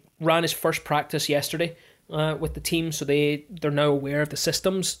 He ran his first practice yesterday with the team, so they're now aware of the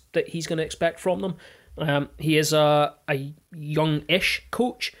systems that he's going to expect from them. He is a young-ish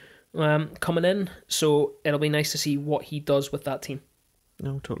coach coming in, so it'll be nice to see what he does with that team.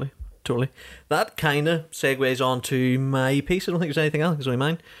 No, totally. That kind of segues on to my piece. I don't think there's anything else. It's only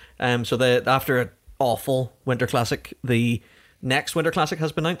mine. So after an awful Winter Classic, the next Winter Classic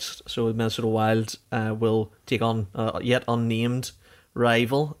has been announced. So Minnesota Wild will take on yet unnamed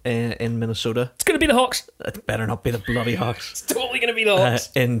rival in Minnesota. It's going to be the Hawks. It better not be the bloody Hawks. It's totally going to be the Hawks.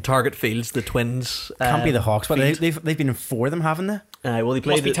 In Target Fields, the Twins. Can't be the Hawks, but they've been in 4 of them, haven't they? Well, they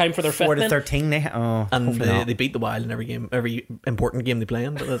played. Must be time for their 4 fifth. to 13. And they beat the Wild in every game, every important game they play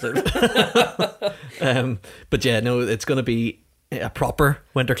in. But that's it. But yeah, no, it's going to be a proper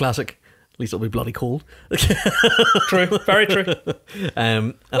Winter Classic. At least it'll be bloody cold. True, very true.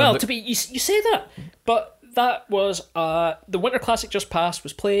 Well, you say that, but that was the Winter Classic just passed,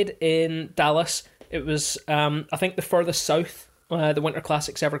 was played in Dallas. It was I think the furthest south the Winter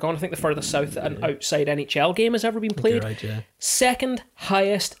Classic's ever gone. I think the furthest south an outside NHL game has ever been played. Right, yeah. Second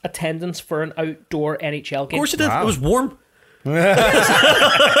highest attendance for an outdoor NHL game. Of course it did. Wow. It was warm.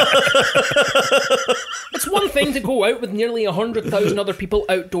 It's one thing to go out with nearly 100,000 other people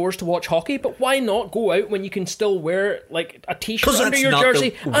outdoors to watch hockey, but why not go out when you can still wear like a t-shirt under your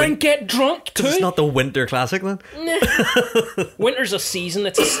jersey and get drunk too? It's not the Winter Classic then. Winter's a season.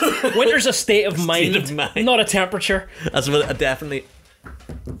 Winter's a state of mind, not a temperature. That's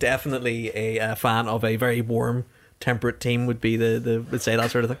definitely a fan of a very warm, temperate team would be would say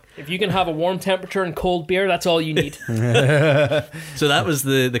that sort of thing. If you can have a warm temperature and cold beer, that's all you need. So that was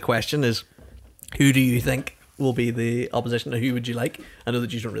the question: is who do you think will be the opposition, and who would you like? I know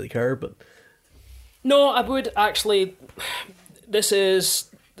that you don't really care, but no, I would actually. This is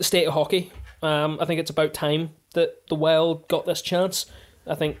the state of hockey. I think it's about time that the Wild got this chance.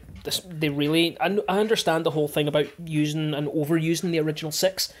 I think I understand the whole thing about using and overusing the original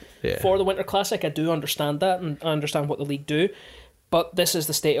 6 for the Winter Classic. I do understand that, and I understand what the league do, but this is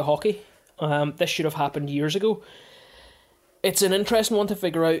the state of hockey. This should have happened years ago. It's an interesting one to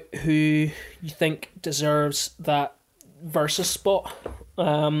figure out who you think deserves that versus spot.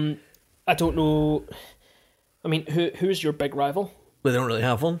 I don't know. I mean, who's your big rival? They don't really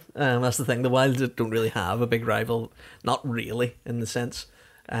have one. That's the thing. The Wild don't really have a big rival. Not really, in the sense.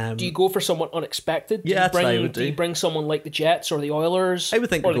 Do you go for someone unexpected? Yeah, that's what I would do. Do you bring someone like the Jets or the Oilers? I would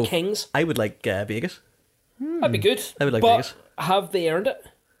think or the Kings? I would like Vegas. That'd be good. I would like but Vegas. Have they earned it?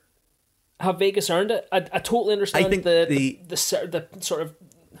 Have Vegas earned it? I totally understand I think the sort of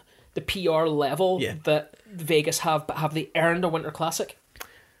the PR level Yeah. that Vegas have, but have they earned a Winter Classic?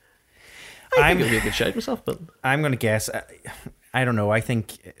 I think it would be a good shout myself, but I'm going to guess. I don't know. I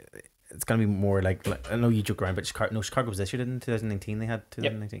think it's going to be more like I know you joke around, but Chicago was this year, didn't 2019? They had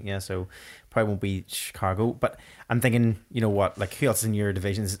 2019, yeah. So probably won't be Chicago. But I'm thinking, you know what? Like who else is in your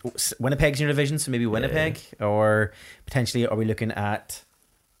divisions? Winnipeg's in your division, so maybe Winnipeg, or potentially are we looking at?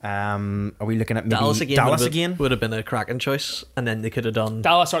 Are we looking at maybe Dallas again? Would have been a cracking choice, and then they could have done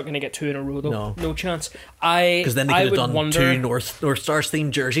Dallas aren't going to get 2 in a row though. No chance. because then they could have done 2 wonder, North Stars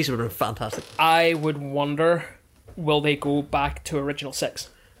themed jerseys. It would have been fantastic. I would wonder, will they go back to original 6?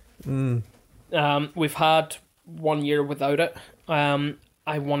 We've had 1 year without it.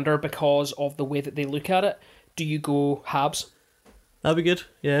 I wonder, because of the way that they look at it, do you go Habs? That'd be good.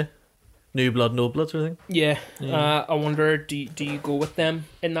 Yeah, new blood, no blood sort of thing. Yeah. I wonder, do you go with them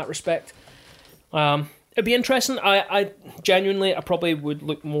in that respect? It'd be interesting. I genuinely, I probably would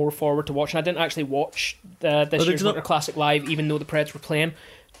look more forward to watching. I didn't actually watch this year's Winter Classic live, even though the Preds were playing.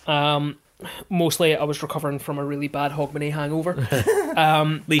 Mostly I was recovering from a really bad Hogmanay hangover.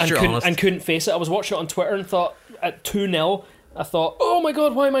 At least you're honest. And couldn't face it. I was watching it on Twitter and thought, at 2-0, I thought, oh my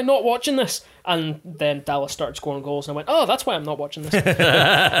god, why am I not watching this? And then Dallas started scoring goals and I went, oh, that's why I'm not watching this.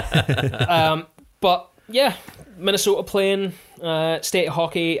 But yeah, Minnesota playing state of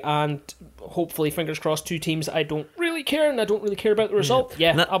hockey, and hopefully, fingers crossed, 2 teams I don't really care, and I don't really care about the result.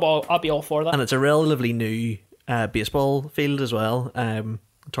 Yeah, I'll be all for that. And it's a relatively new baseball field as well.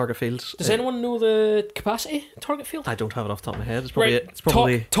 Target fields. Does anyone know the capacity target field? I don't have it off the top of my head. It's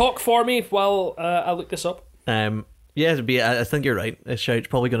probably talk for me while I look this up. Yeah, it'd be. I think you're right. It's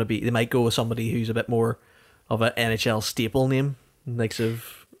probably going to be. They might go with somebody who's a bit more of an NHL staple name, likes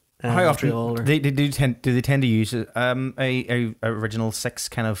of. How often do they tend to use a original 6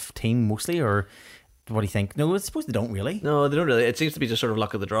 kind of team mostly, or what do you think? No, I suppose they don't really. No, they don't really. It seems to be just sort of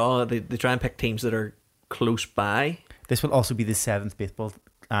luck of the draw. They try and pick teams that are close by. This will also be the 7th baseball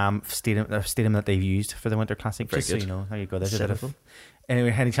stadium that they've used for the Winter Classic. Very just good. So you know, there you go. There's a bit of.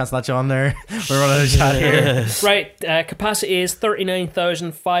 Anyway, any chance of that, John? There, we're running a chat here. Right, capacity is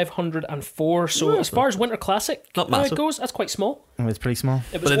 39,504. So as far as Winter Classic goes, that's quite small. Oh, it's pretty small.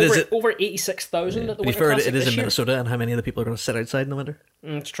 It was over 86,000 at the Winter Classic. It is in year. Minnesota, and how many of the people are going to sit outside in the winter?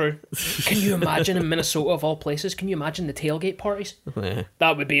 It's true. Can you imagine in Minnesota, of all places? Can you imagine the tailgate parties? Yeah.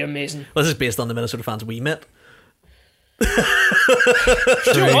 That would be amazing. Well, this is based on the Minnesota fans we met. Do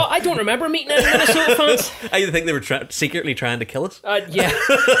you know what? I don't remember meeting any Minnesota fans. I think they were secretly trying to kill us. Yeah,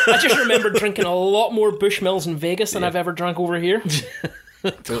 I just remember drinking a lot more Bushmills in Vegas than I've ever drank over here.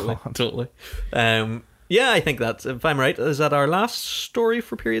 Totally. Yeah, I think that's, if I'm right, is that our last story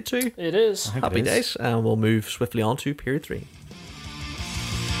for period 2? It is. Happy days. And we'll move swiftly on to period 3.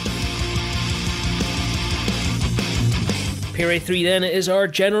 Period 3 then is our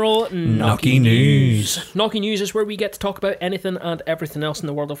general Knocky News. Knocky News is where we get to talk about anything and everything else in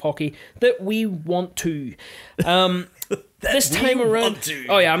the world of hockey that we want to. This time around...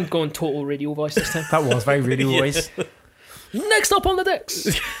 Oh yeah, I'm going total radio voice this time. That was very radio voice. Next up on the decks.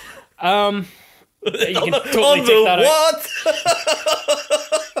 You can totally take that what? out.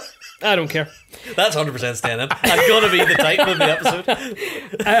 I don't care. That's 100% staying in. I'm going to be the title of the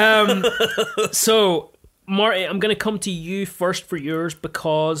episode. So... Marty, I'm going to come to you first for yours,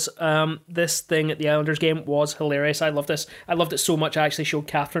 because this thing at the Islanders game was hilarious. I loved this. I loved it so much I actually showed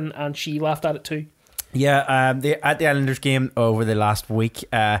Catherine and she laughed at it too. Yeah, at the Islanders game over the last week,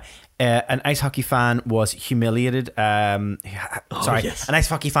 an ice hockey fan was humiliated. An ice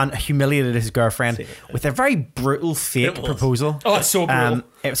hockey fan humiliated his girlfriend with a very brutal fake proposal. Oh, it's so brutal.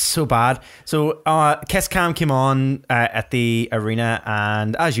 It was so bad. So kiss cam came on at the arena,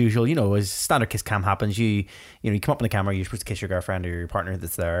 and as usual, you know, as standard kiss cam happens, you come up on the camera, you're supposed to kiss your girlfriend or your partner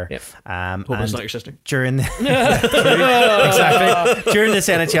that's there. Yep. Hope it's not your sister. During exactly during this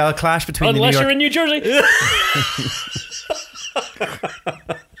NHL clash between unless you're in New Jersey.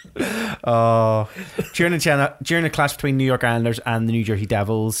 During the clash between New York Islanders and the New Jersey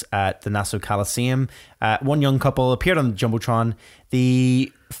Devils at the Nassau Coliseum, one young couple appeared on the Jumbotron.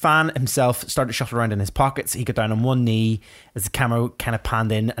 The fan himself started shuffling around in his pockets. He got down on one knee as the camera kind of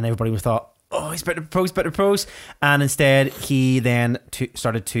panned in, and everybody thought, oh, he's about to propose. And instead, he then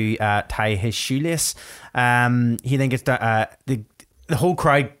started to tie his shoelace. He then gets the whole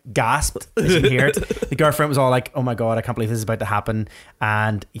crowd gasped as you hear it. The girlfriend was all like, oh my god, I can't believe this is about to happen.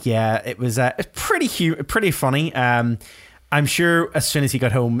 And yeah, it was pretty funny. I'm sure as soon as he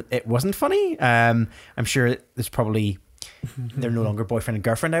got home, it wasn't funny. I'm sure there's probably... they're no longer boyfriend and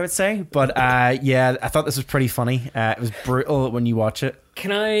girlfriend, I would say. But yeah, I thought this was pretty funny. It was brutal when you watch it.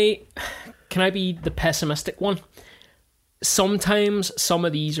 Can I be the pessimistic one? sometimes some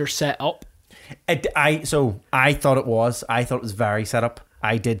of these are set up. I thought it was. I thought it was very set up.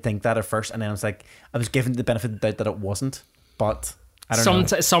 I did think that at first, and then I was given the benefit of the doubt that it wasn't. But I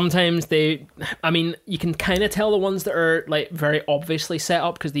don't know. Sometimes you can kind of tell the ones that are like very obviously set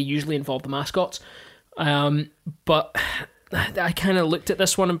up because they usually involve the mascots. But I kind of looked at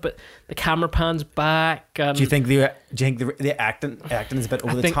this one, but the camera pans back. Do you think the acting is a bit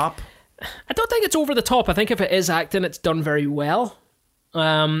over the top? I don't think it's over the top. I think if it is acting, it's done very well.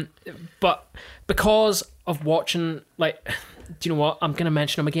 But because of watching, like, do you know what? I'm going to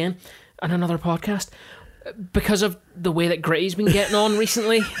mention him again on another podcast. Because of the way that Gritty's been getting on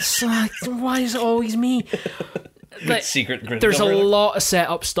recently. It's like, why is it always me? Like, secret Gritty. There's a lot of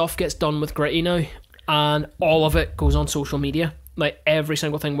setup stuff gets done with Gritty now, and all of it goes on social media. Like, every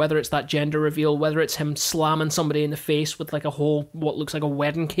single thing, whether it's that gender reveal, whether it's him slamming somebody in the face with like a whole, what looks like a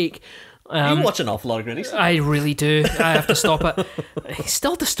wedding cake. You watch an awful lot of Gritties. I really do. I have to stop it. It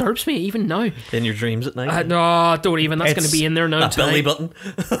still disturbs me even now. In your dreams at night? No, don't even. That's going to be in there now. That belly button.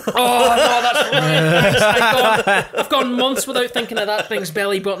 Oh no, that's right. I've gone months without thinking of that thing's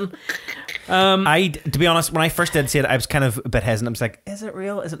belly button. To be honest, when I first did see it, I was kind of a bit hesitant. I was like, is it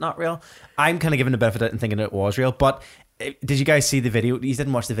real? Is it not real? I'm kind of giving the benefit of it and thinking it was real. But did you guys see the video? You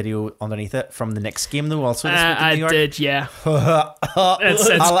didn't watch the video underneath it from the Knicks game, though, also this week in New York? I did, yeah. it's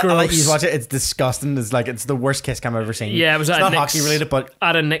gross. I'll let you watch it. It's disgusting. It's the worst kiss cam I've ever seen. Yeah, it was it's at not Knicks, hockey related, but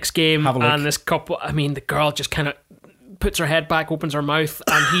at a Knicks game, have a look. And this couple, I mean, the girl just kind of puts her head back, opens her mouth,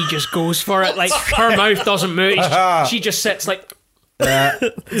 and he just goes for it. Like, her mouth doesn't move. She just sits like...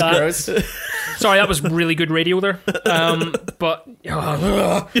 it's gross. Sorry, that was really good radio there. But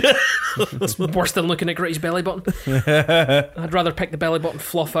it's worse than looking at Gritty's belly button. I'd rather pick the belly button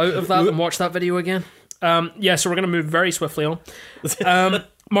fluff out of that than watch that video again. So we're going to move very swiftly on.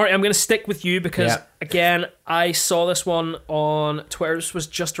 Marty, I'm going to stick with you because, again, I saw this one on Twitter. This was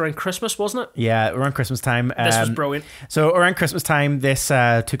just around Christmas, wasn't it? Yeah, around Christmas time. This was brilliant. So around Christmas time, this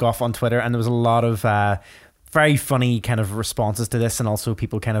took off on Twitter, and there was a lot of... very funny kind of responses to this, and also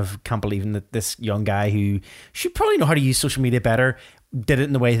people kind of can't believe that this young guy who should probably know how to use social media better did it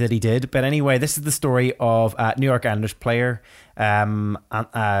in the way that he did. But anyway, this is the story of New York Islanders player.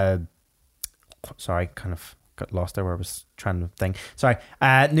 Sorry, kind of got lost there where I was trying to think. Sorry,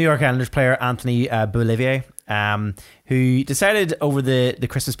 New York Islanders player Anthony Beauvillier, who decided over the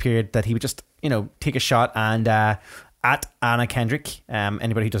Christmas period that he would just take a shot and. At Anna Kendrick.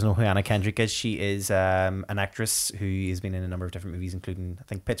 Anybody who doesn't know who Anna Kendrick is, she is an actress who has been in a number of different movies, including, I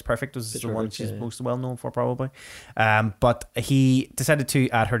think, Pitch Perfect was the one she's most well known for, probably. But he decided to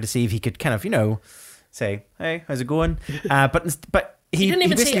add her to see if he could kind of, say, hey, how's it going? But he didn't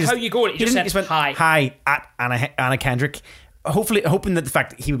even say how you going. He just said hi. Hi at Anna Kendrick. Hopefully, hoping that the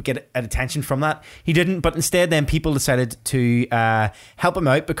fact that he would get attention from that. He didn't, but instead then people decided to help him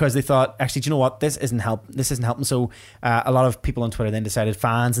out because they thought, actually, do you know what, this isn't helping. So a lot of people on Twitter then decided,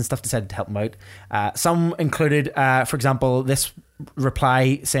 fans and stuff, decided to help him out. Some included, for example, this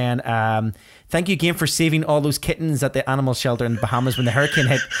reply saying, thank you again for saving all those kittens at the animal shelter in the Bahamas when the hurricane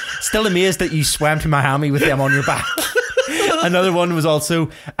hit. Still amazed that you swam to Miami with them on your back. Another one was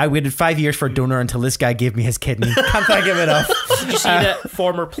also, I waited 5 years for a donor until this guy gave me his kidney. Can't thank him enough. Did you see that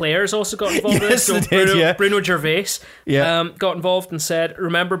former players also got involved in this? So Bruno Gervais got involved and said,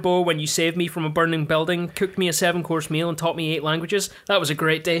 remember, Bo, when you saved me from a burning building, cooked me a 7-course meal and taught me 8 languages? That was a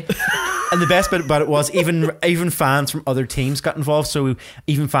great day. And the best bit about it was even fans from other teams got involved. So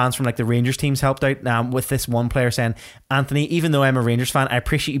even fans from like the Rangers teams helped out with this one player saying, Anthony, even though I'm a Rangers fan, I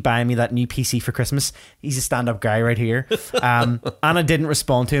appreciate you buying me that new PC for Christmas. He's a stand-up guy right here. Anna didn't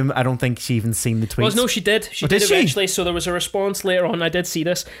respond to him. I don't think she even seen the tweets. Well, no, she did. She did eventually. So there was a response later on. I did see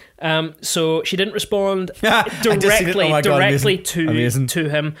this. So she didn't respond directly to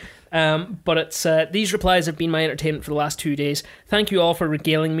him. But it's these replies have been my entertainment for the last 2 days. Thank you all for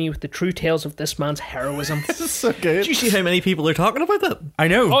regaling me with the true tales of this man's heroism. This is so good. Did you see how many people are talking about that? I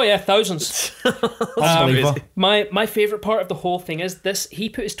know. Oh yeah, thousands. Unbelievable. My favourite part of the whole thing is this. He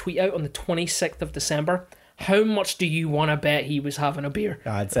put his tweet out on the 26th of December. How much do you want to bet he was having a beer?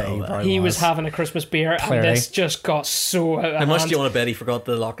 I'd say he was having a Christmas beer. Clearly. And this just got so out of hand. How much do you want to bet he forgot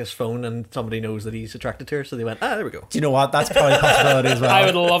to lock his phone and somebody knows that he's attracted to her, so they went, there we go. Do you know what? That's probably a possibility as well. I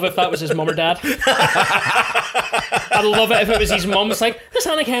would love if that was his mum or dad. I'd love it if it was his mum. It's like, this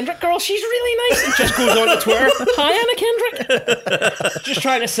Anna Kendrick girl, she's really nice. And just goes on to Twitter, hi Anna Kendrick. Just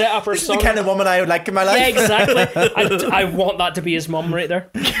trying to set up her son. The kind of woman I would like in my life. Yeah, exactly. I want that to be his mum right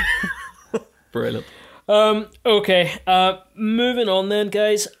there. Brilliant. Okay, moving on then,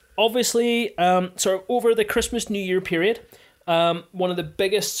 guys. Obviously, sort of over the Christmas New Year period, one of the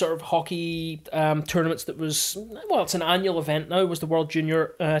biggest sort of hockey tournaments that was, well, it's an annual event now, was the World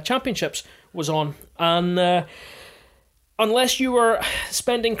Junior Championships was on. And unless you were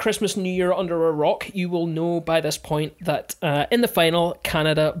spending Christmas and New Year under a rock, you will know by this point that in the final,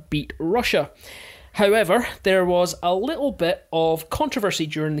 Canada beat Russia. However, there was a little bit of controversy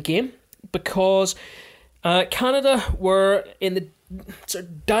during the game because Canada were in the sort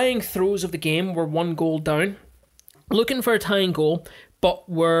of dying throes of the game, were 1 goal down, looking for a tying goal, but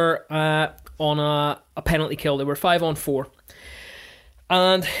were on a penalty kill. They were 5-on-4.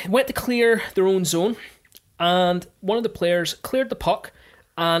 And went to clear their own zone, and one of the players cleared the puck,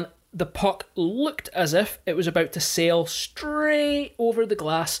 and the puck looked as if it was about to sail straight over the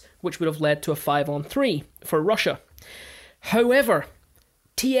glass, which would have led to a 5-on-3 for Russia. However,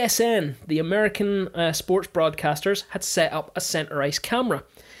 TSN, the American sports broadcasters, had set up a centre ice camera.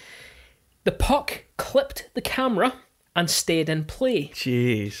 The puck clipped the camera and stayed in play.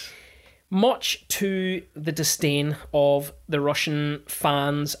 Jeez. Much to the disdain of the Russian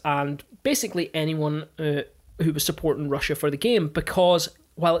fans and basically anyone who was supporting Russia for the game, because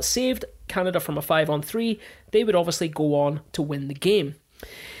while it saved Canada from a 5-on-3, they would obviously go on to win the game.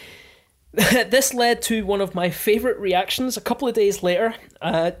 This led to one of my favourite reactions a couple of days later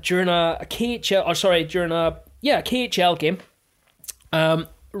during a KHL game. A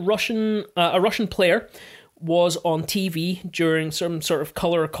Russian player was on TV during some sort of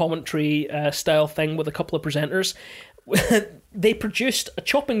colour commentary style thing with a couple of presenters. They produced a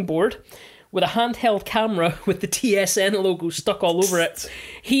chopping board with a handheld camera with the TSN logo stuck all over it.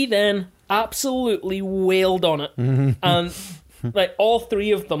 He then absolutely wailed on it. And like all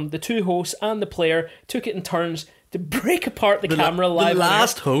three of them, the two hosts and the player, took it in turns to break apart the camera live. The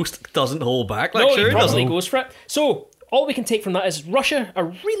last host doesn't hold back. Like, No, sure he probably doesn't. goes for it. So all we can take from that is Russia are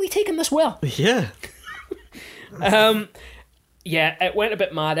really taking this well. Yeah. Yeah, it went a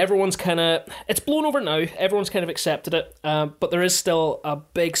bit mad. Everyone's kind of... It's blown over now. Everyone's kind of accepted it. But there is still a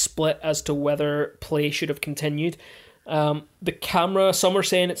big split as to whether play should have continued. The camera, some are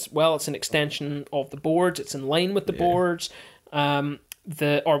saying it's an extension of the boards. It's in line with the boards. With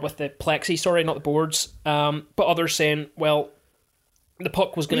the plexi, sorry, not the boards. But others saying, well, the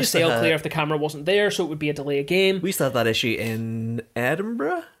puck was going to sail clear if the camera wasn't there, so it would be a delay of game. We used to have that issue in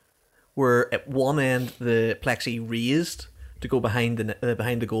Edinburgh, where at one end the plexi raised to go behind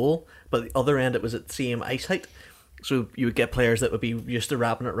the goal, but at the other end it was at the same ice height. So you would get players that would be used to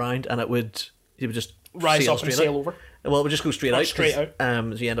wrapping it round, and it would just Rise up and sail over. Well, it would just go straight out. Straight out.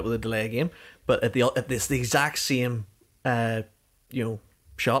 So you end up with a delay game. But at the exact same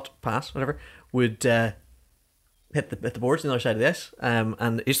shot, pass, whatever, would hit the boards on the other side of this.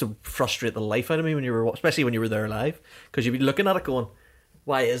 And it used to frustrate the life out of me especially when you were there live, because you'd be looking at it going,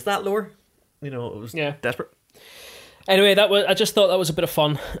 why is that lower? It was desperate. Anyway, I just thought that was a bit of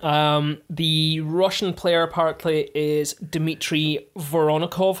fun. The Russian player apparently is Dmitry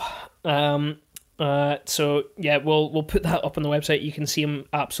Voronikov. So yeah, we'll put that up on the website. You can see him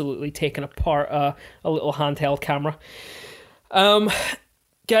absolutely taking apart a little handheld camera.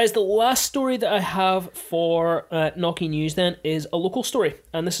 Guys, the last story that I have for Knocky News then is a local story,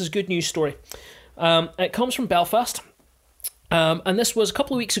 and this is a good news story. It comes from Belfast. And this was a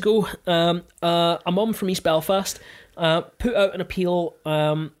couple of weeks ago. A mum from East Belfast put out an appeal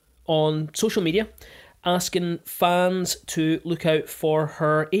on social media asking fans to look out for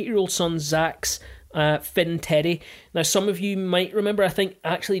her 8-year-old son Zach's Finn Teddy. Now, some of you might remember, I think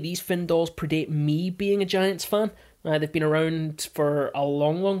actually these Finn dolls predate me being a Giants fan. They've been around for a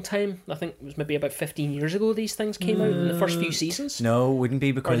long, long time. I think it was maybe about 15 years ago these things came out in the first few seasons. No, wouldn't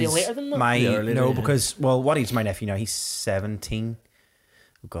be, because... Are they later than that? Because, well, what age my nephew now? He's 17.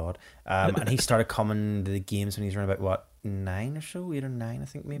 Oh, God. And he started coming to the games when he's around about, 9 or so? 8 or 9, I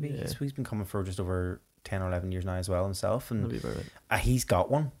think, maybe. Yeah. So he's been coming for just over 10 or 11 years now as well himself. And he's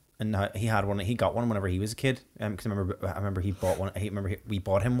got one. And he had one. He got one whenever he was a kid. Because I remember he bought one. We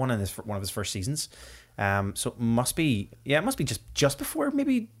bought him one in one of his first seasons. So it must be just before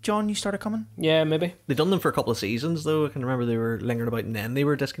maybe, John, you started coming. Yeah, maybe they've done them for a couple of seasons though. I can remember they were lingering about, and then they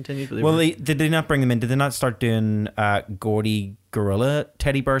were discontinued. Did they not bring them in? Did they not start doing Gordy Gorilla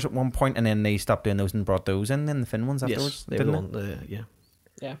teddy bears at one point, and then they stopped doing those and brought those in, then the Finn ones afterwards? Yes, they were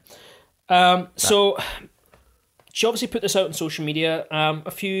yeah. So she obviously put this out on social media.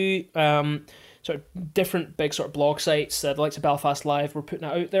 A few sort of different big sort of blog sites, the likes of Belfast Live, were putting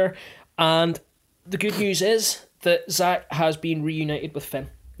it out there, and the good news is that Zach has been reunited with Finn.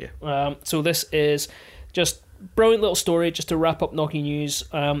 Yeah. So this is just brilliant little story just to wrap up Knocky News,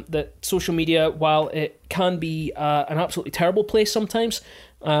 that social media, while it can be an absolutely terrible place sometimes,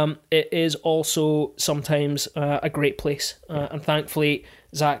 it is also sometimes a great place. And thankfully,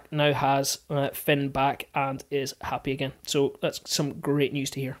 Zach now has Finn back and is happy again. So that's some great news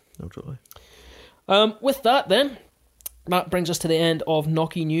to hear. No, totally. With that, then, that brings us to the end of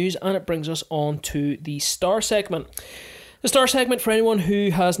Knocky News, and it brings us on to the Star segment. The Star segment, for anyone who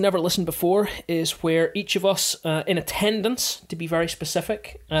has never listened before, is where each of us, in attendance, to be very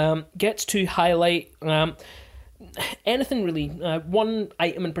specific, gets to highlight anything really, one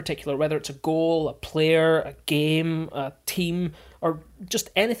item in particular, whether it's a goal, a player, a game, a team, or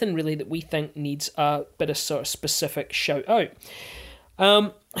just anything really that we think needs a bit of sort of specific shout out.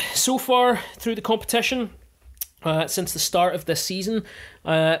 So far through the competition, since the start of this season,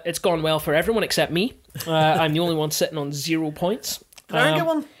 it's gone well for everyone except me. I'm the only one sitting on 0 points. Did Aaron get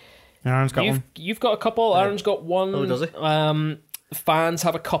one? Aaron's got one. You've got a couple. Aaron's got one. Oh, does he? Fans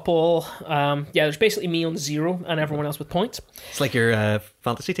have a couple. Yeah, there's basically me on 0 and everyone else with points. It's like your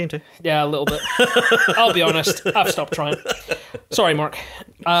fantasy team too. Yeah, a little bit. I'll be honest, I've stopped trying. Sorry, Mark.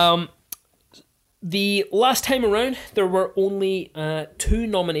 The last time around, there were only 2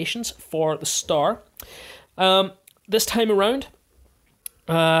 nominations for the Star. This time around,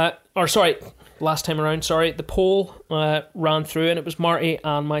 last time around, the poll ran through and it was Marty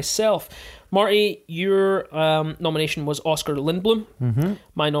and myself. Marty, your nomination was Oscar Lindblom. Mm-hmm.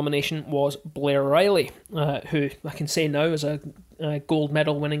 My nomination was Blair Riley, who I can say now is a gold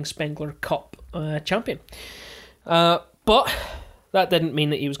medal winning Spengler Cup champion. But that didn't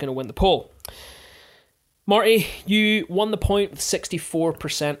mean that he was going to win the poll. Marty, you won the point with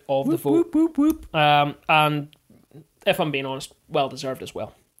 64% of the vote. Whoop, whoop. And if I'm being honest, well deserved as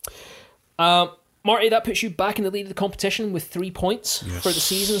well. Marty, that puts you back in the lead of the competition with 3 points for the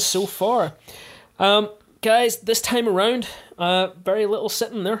season so far. Guys, this time around, very little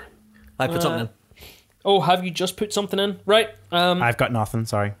sitting there. I put something in. Oh, have you just put something in? Right. I've got nothing,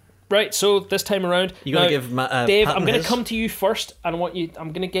 sorry. Right, so this time around, You gotta give Dave, Patton I'm going to his? come to you first, and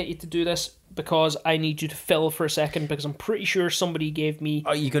I'm going to get you to do this because I need you to fill for a second, because I'm pretty sure somebody gave me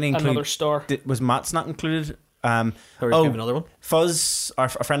Are you going to include another star. Was Matt's not included? Or give another one. Fuzz, a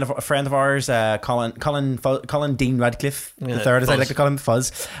friend of ours, Colin Dean Radcliffe, the Yeah, third, as I Fuzz. like to call him,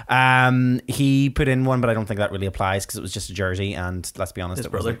 Fuzz. He put in one, but I don't think that really applies because it was just a jersey, and let's be honest, His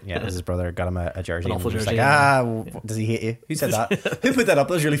it wasn't. brother. Yeah, it was his brother got him a jersey. An And awful he was jersey, like, yeah. does he hate you? Who said that? Who put that up?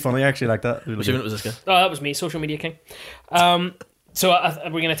 That was really funny. I actually like that. Really Assuming good. it was this guy. Oh, that was me, social media king. So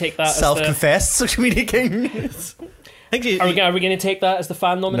we're going to take that Self-confessed social media king. I think Are we going to take that as the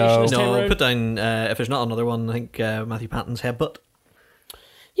fan nomination No. this time no, around? put down if there's not another one. I think Matthew Patton's headbutt.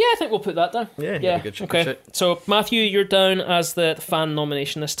 Yeah, I think we'll put that down. Yeah, yeah. good shit, Okay. good shit. So Matthew, you're down as the fan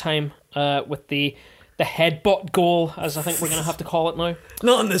nomination this time, with the headbutt goal, as I think we're going to have to call it now.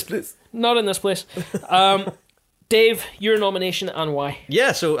 Not in this place. Not in this place. Dave, your nomination and why?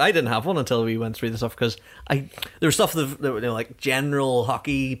 Yeah, so I didn't have one until we went through the stuff because there was stuff that were, like general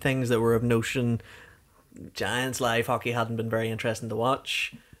hockey things that were of notion. Giants live hockey hadn't been very interesting to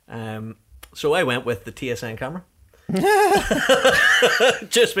watch, so I went with the TSN camera.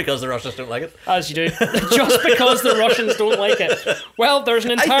 Just because the Russians don't like it. As you do. Just because the Russians don't like it. Well, there's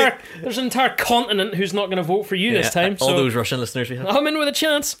an entire continent who's not going to vote for you this time. All So those Russian listeners we have. I'm in with a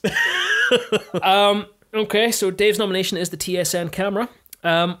chance. Okay, so Dave's nomination is the TSN camera.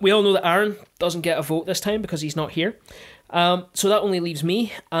 We all know that Aaron doesn't get a vote this time because he's not here. So that only leaves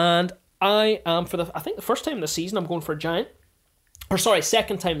me, and I am I think the first time this season I'm going for a Giant. Or sorry,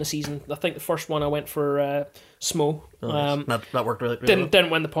 second time this season. I think the first one I went for Smo. That worked really well. Didn't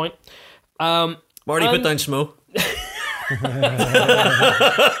win the point. Marty, put down Smo.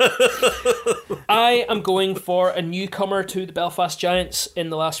 I am going for a newcomer to the Belfast Giants in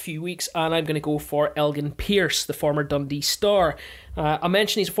the last few weeks, and I'm going to go for Elgin Pearce, the former Dundee Star. I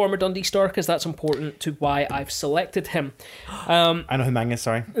mention he's a former Dundee Star because that's important to why I've selected him. I know who Mang is,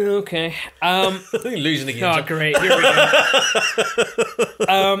 sorry. Okay. Losing again. Oh, great. Here we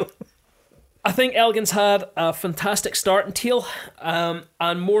go. I think Elgin's had a fantastic start in Teal,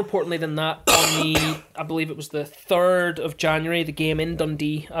 and more importantly than that, on I believe it was the 3rd of January, the game in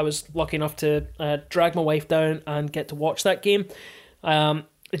Dundee, I was lucky enough to drag my wife down and get to watch that game. The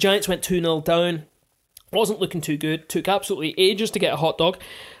Giants went 2-0 down, wasn't looking too good, took absolutely ages to get a hot dog,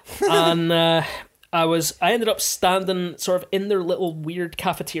 and I ended up standing sort of in their little weird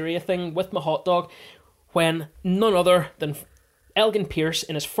cafeteria thing with my hot dog when none other than Elgin Pearce,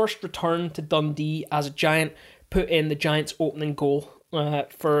 in his first return to Dundee as a Giant, put in the Giants' opening goal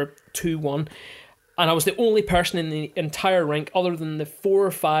for 2-1. and I was the only person in the entire rink, other than the 4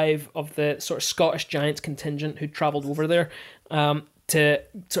 or 5 of the sort of Scottish Giants contingent who'd travelled over there, to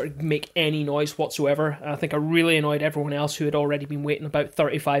sort of make any noise whatsoever. And I think I really annoyed everyone else who had already been waiting about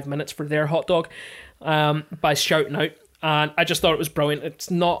 35 minutes for their hot dog, by shouting out. And I just thought it was brilliant. It's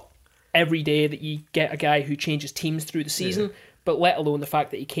not every day that you get a guy who changes teams through the season, but let alone the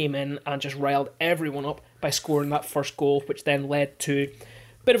fact that he came in and just riled everyone up by scoring that first goal, which then led to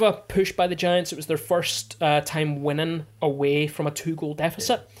a bit of a push by the Giants. It was their first time winning away from a 2-goal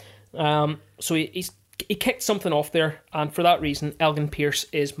deficit. So he kicked something off there, and for that reason, Elgin Pearce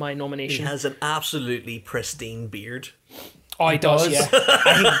is my nomination. He has an absolutely pristine beard. Oh, he does, yeah.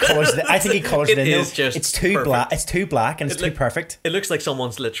 I think he colours it in. It's too black. It's too black, and it's too perfect. It looks like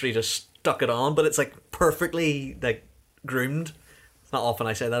someone's literally just stuck it on, but it's like perfectly like groomed. It's not often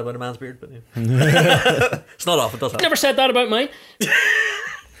I say that about a man's beard, but yeah. It's not often. It does happen. Never said that about mine.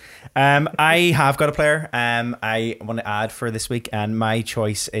 I have got a player I want to add for this week, and my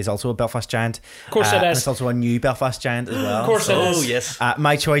choice is also a Belfast Giant. Of course it is. It's also a new Belfast Giant as well. Of course it is. Oh, yes.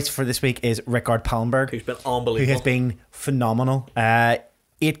 My choice for this week is Rickard Palmberg, Who's been unbelievable. who has been phenomenal. 8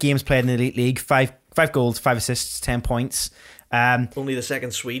 games played in the Elite League, 5 goals, 5 assists, 10 points. Only the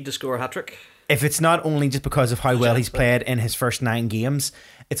second Swede to score a hat-trick. If it's not only just because of how well he's played in his first 9 games,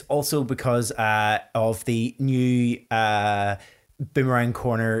 it's also because of the new Boomerang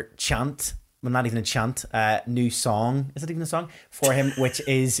Corner chant. Well, not even a chant. New song. Is it even a song for him? Which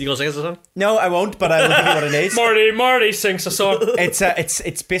is You gonna sing us a song? no, I won't. But I will give you what it is. Marty sings a song.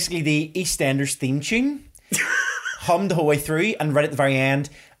 It's basically the EastEnders theme tune, hummed the whole way through, and right at the very end,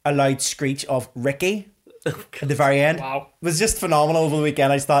 a loud screech of Ricky. At the very end. Wow. It was just phenomenal over the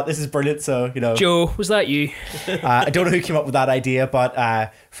weekend. I just thought, this is brilliant. So, you know, Joe, was that you? I don't know who came up with that idea, but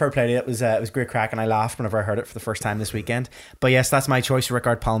fair play to it. It was great crack, and I laughed whenever I heard it for the first time this weekend. But yes, that's my choice.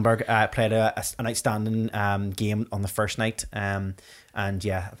 Rickard Palmberg played an outstanding game on the first night, and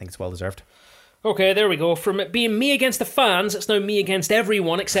yeah, I think it's well deserved. Okay, there we go. From it being me against the fans, it's now me against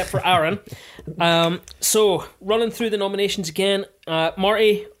everyone except for Aaron. So, running through the nominations again,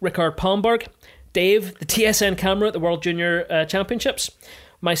 Marty, Rickard Palmberg, Dave, the TSN camera at the World Junior Championships,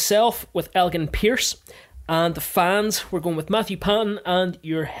 myself with Elgin Pearce, and the fans, we're going with Matthew Patton and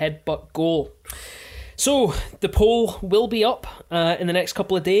your headbutt goal. So, the poll will be up in the next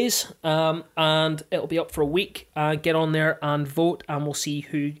couple of days, and it'll be up for a week. Get on there and vote, and we'll see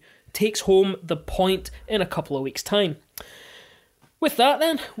who takes home the point in a couple of weeks' time. With that,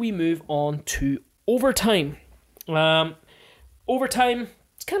 then, we move on to overtime. Overtime,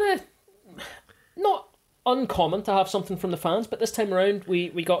 it's kind of not uncommon to have something from the fans, but this time around we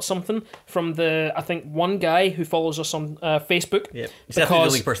got something from I think one guy who follows us on Facebook. Yeah, he's definitely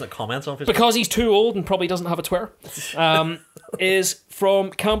the only person that comments on Facebook. Because he's too old and probably doesn't have a Twitter. Is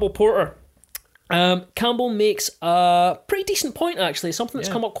from Campbell Porter. Campbell makes a pretty decent point, actually, something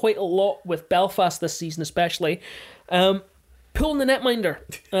that's come up quite a lot with Belfast this season especially. Pulling the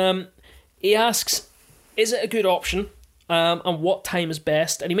netminder. He asks, is it a good option? And what time is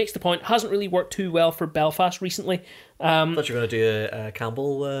best? And he makes the point, hasn't really worked too well for Belfast recently. I thought you were going to do a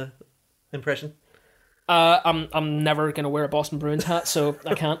Campbell impression. I'm never going to wear a Boston Bruins hat, so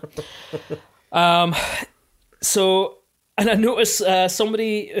I can't. And I noticed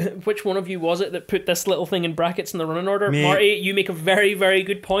somebody, which one of you was it that put this little thing in brackets in the running order? Me. Marty, you make a very, very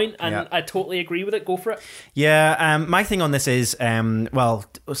good point, and I totally agree with it. Go for it. Yeah, my thing on this is, well,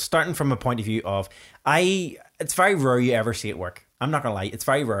 starting from a point of view of, it's very rare you ever see it work. I'm not going to lie, it's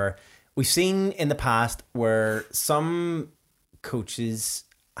very rare. We've seen in the past where some coaches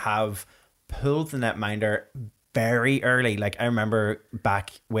have pulled the netminder very early. Like, I remember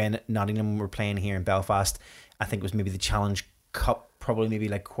back when Nottingham were playing here in Belfast, I think it was maybe the Challenge Cup, probably maybe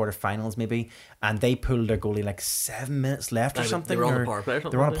like quarterfinals maybe, and they pulled their goalie like 7 minutes left or something. They were on the power play or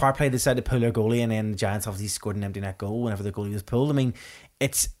something. They were on a power play, they decided to pull their goalie, and then the Giants obviously scored an empty net goal whenever the goalie was pulled. I mean,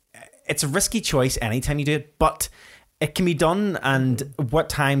 it's a risky choice anytime you do it, but it can be done. And what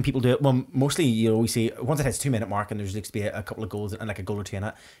time people do it, well, mostly you always see once it hits 2 minute mark and there's going to be a couple of goals and like a goal or two in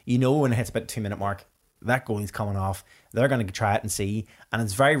it, you know when it hits about 2 minute mark, that goalie's coming off, they're going to try it and see. And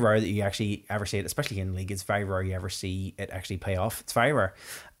it's very rare that you actually ever see it, especially in the league. It's very rare you ever see it actually pay off. It's very rare.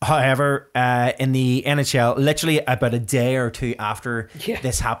 However, in the NHL, literally about a day or two after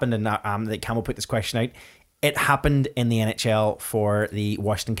this happened, and that Campbell put this question out, it happened in the NHL for the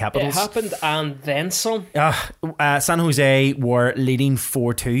Washington Capitals. It happened and then some. San Jose were leading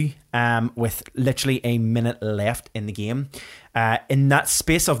 4-2 with literally a minute left in the game. In that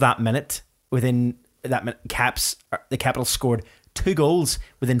space of that minute, within that minute, the Capitals scored 2 goals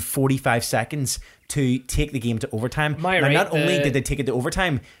within 45 seconds to take the game to overtime. Not only did they take it to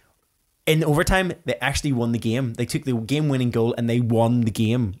overtime, in overtime, they actually won the game. They took the game-winning goal and they won the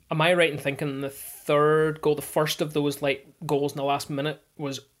game. Am I right in thinking the third goal, the first of those like goals in the last minute,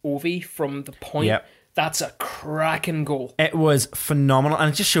 was Ovi from the point? Yep. That's a cracking goal. It was phenomenal,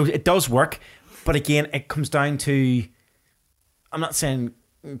 and it just shows it does work. But again, it comes down to, I'm not saying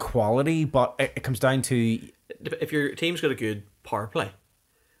quality, but it comes down to, if your team's got a good power play,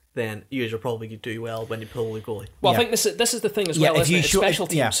 then you will probably do well when you pull the goalie. Well, Yeah. I think this is the thing as Yeah, well, if isn't you it? It's show- special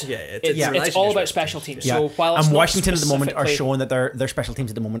yeah. teams. Yeah, It's all about special teams. yeah. So while it's and not Washington at the moment are specifically- showing that their special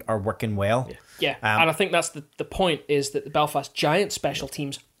teams at the moment are working well. Yeah, and I think that's the point, is that the Belfast Giants special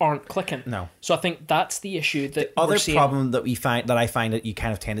teams aren't clicking. No. So I think that's the issue that we're Other seeing. problem that I find that you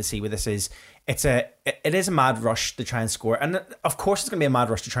kind of tend to see with this is it is a mad rush to try and score, and of course it's going to be a mad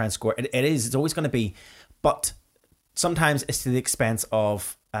rush to try and score. It is. It's always going to be, but sometimes it's to the expense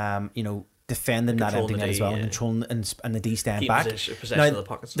of defending that empty Controlling net the as well, D, and controlling and the D stand Keep back. possession Now, of the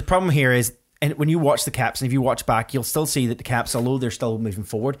pockets. the problem here is, and when you watch the Caps, and if you watch back, you'll still see that the Caps, although they're still moving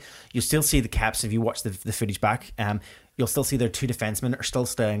forward, you'll still see the Caps. If you watch the footage back, you'll still see their two defensemen are still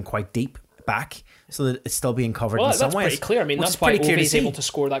staying quite deep back, so that it's still being covered Well, in some that's ways. pretty clear. I mean, which that's is why pretty clear Ovi to is see. able to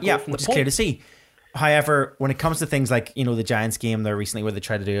score that goal Yeah, from which the is point. clear to see. However, when it comes to things like the Giants game there recently, where they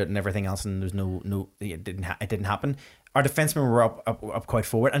tried to do it and everything else, and there's it didn't happen. Our defensemen were up quite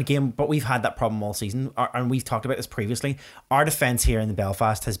forward, and again, but we've had that problem all season, and we've talked about this previously. Our defense here in the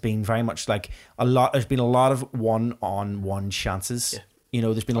Belfast has been very much like there's been a lot of one-on-one chances. Yeah.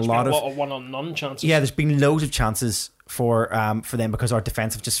 There's been a lot of one-on-none chances. Yeah, there's been loads of chances for them because our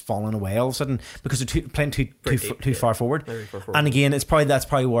defense have just fallen away all of a sudden because they're playing too far forward. Very far forward. And again, that's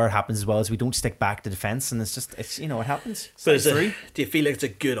probably where it happens as well, is we don't stick back to defense, and it happens. But do you feel like it's a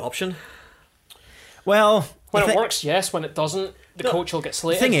good option? Well, When it works, yes. When it doesn't, the coach will get the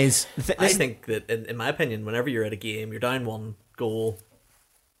slated. thing is, I think that, in my opinion, whenever you're at a game, you're down 1 goal,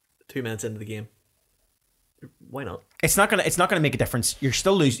 2 minutes into the game, why not? it's not gonna make a difference. You're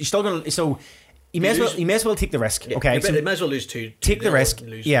still losing. You're still gonna. So you may as well take the risk. Yeah, Okay, you might as well lose 2. Take the risk.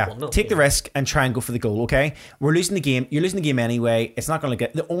 Lose Yeah, 1-0. take the risk and try and go for the goal. Okay, we're losing the game. You're losing the game anyway. It's not going to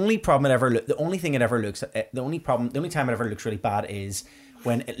get. The only time it ever looks really bad is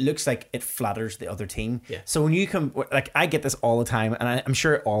when it looks like it flatters the other team. Yeah. So when you come, like, I get this all the time, and I'm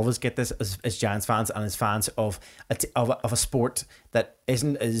sure all of us get this as Giants fans and as fans of a sport that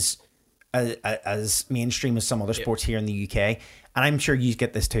isn't as mainstream as some other sports here in the UK, and I'm sure you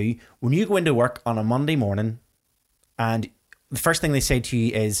get this too. When you go into work on a Monday morning, and the first thing they say to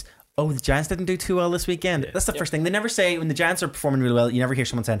you is, "Oh, the Giants didn't do too well this weekend." That's the first thing. They never say, when the Giants are performing really well, you never hear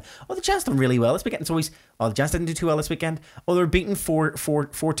someone saying, "Oh, the Giants done really well this weekend." It's always, "Oh, the Giants didn't do too well this weekend. Oh, they're beaten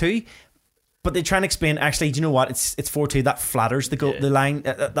 4-2. But they try and explain, actually, do you know what? It's 4-2. That flatters the line.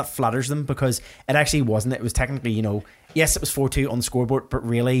 That flatters them, because it actually wasn't. It was technically, yes, it was 4-2 on the scoreboard, but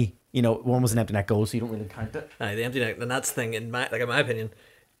really, one was an empty net goal, so you don't really count it. The empty net, and that's the thing. In my opinion,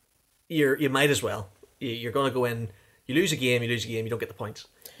 you might as well. You're going to go in. You lose a game. You don't get the points.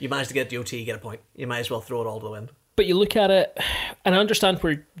 You manage to get the OT, you get a point. You might as well throw it all to the wind. But you look at it, and I understand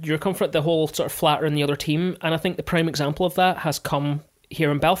where you're coming from, the whole sort of flattering the other team, and I think the prime example of that has come here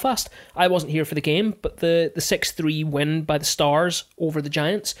in Belfast. I wasn't here for the game, but the 6-3 win by the Stars over the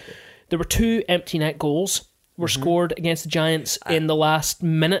Giants, there were 2 empty net goals were scored against the Giants in the last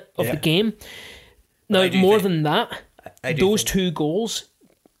minute of the game. Now, more than that, those 2 goals,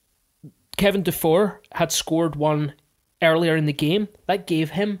 Kevin Dufour had scored one earlier in the game. That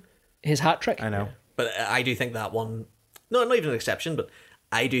gave him his hat trick. I know. But I do think that one, no, not even an exception, but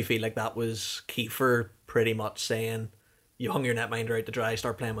I do feel like that was Kiefer pretty much saying, you hung your netminder out to dry,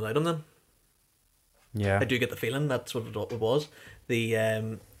 start playing without him then. Yeah. I do get the feeling that's what it was.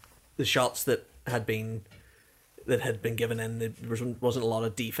 The shots that had been given in, there wasn't a lot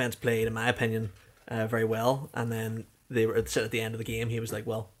of defense played, in my opinion, very well. And then they were at the end of the game. He was like,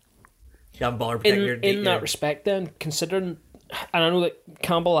 "Well, you haven't bothered protecting your." In that respect, then, considering, and I know that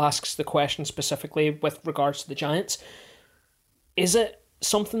Campbell asks the question specifically with regards to the Giants, is it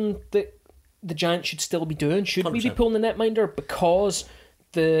something that the Giants should still be doing? Should 100%. We be pulling the netminder because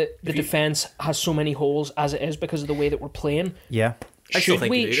the defense has so many holes as it is because of the way that we're playing? Yeah. Should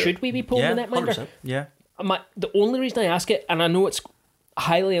we be pulling the netminder? 100%. Yeah. The only reason I ask it, and I know it's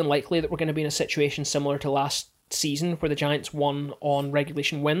highly unlikely that we're going to be in a situation similar to last season where the Giants won on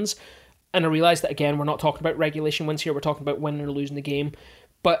regulation wins, and I realise that, again, we're not talking about regulation wins here, we're talking about winning or losing the game.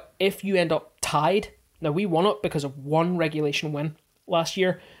 But if you end up tied, now we won it because of one regulation win last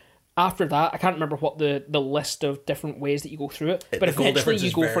year. After that, I can't remember what the list of different ways that you go through it, but eventually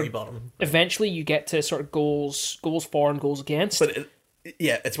you go for bottom. Eventually you get to sort of goals for and goals against. But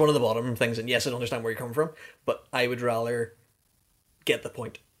it's one of the bottom things, and yes, I understand where you're coming from, but I would rather get the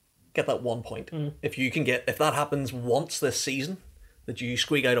point get that 1 point. If that happens once this season, that you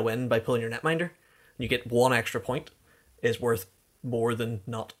squeak out a win by pulling your netminder, and you get 1 extra point, is worth more than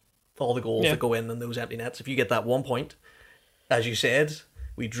not all the goals that go in those empty nets. If you get that 1 point, as you said,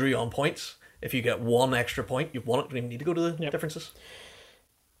 we drew on points. If you get 1 extra point, you've won it. You don't even need to go to the differences.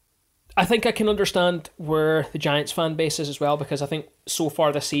 I think I can understand where the Giants fan base is as well, because I think so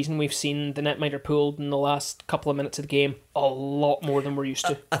far this season we've seen the netminder pulled in the last couple of minutes of the game a lot more than we're used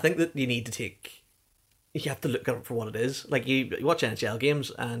to. I think that you have to look at it for what it is. Like you watch NHL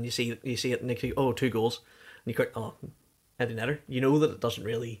games and you see it and you go, 2 goals, and you go, empty netter. You know that it doesn't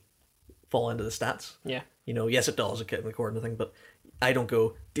really fall into the stats. Yeah. You know, yes it does, it record and thing, but I don't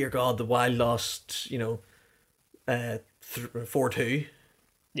go, dear God, the Wild lost, 4-2.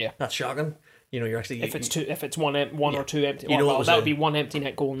 Yeah, that's shocking. You know, you're actually if it's one or 2 empty. You know, that would be 1 empty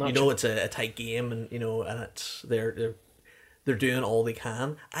net goal. You know, it's a tight game, and and it's they're doing all they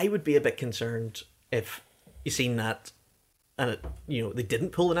can. I would be a bit concerned if you seen that, and they didn't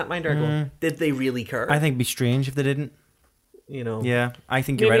pull the netminder. Going, did they really care? I think it'd be strange if they didn't. Yeah, I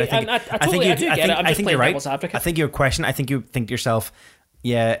think you're right. I think you're right. Advocate. I think your question. I think you think to yourself,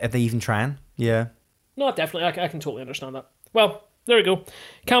 are they even trying? Yeah. No, definitely. I can totally understand that. Well, there we go.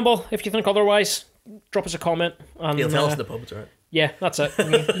 Campbell, if you think otherwise, drop us a comment. And, he'll tell us in the pub, it's alright. Yeah, that's it.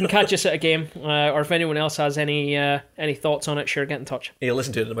 You can catch us at a game, or if anyone else has any thoughts on it, sure, get in touch. You'll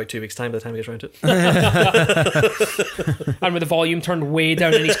listen to it in about 2 weeks' time by the time he gets around to it. And with the volume turned way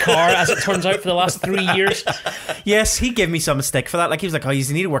down in his car, as it turns out, for the last 3 years. Yes, he gave me some stick for that. Like, he was like,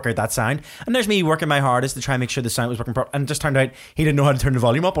 you need to work out that sound. And there's me working my hardest to try and make sure the sound was working properly. And it just turned out he didn't know how to turn the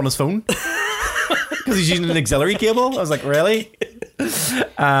volume up on his phone. Because he's using an auxiliary cable. I was like, really?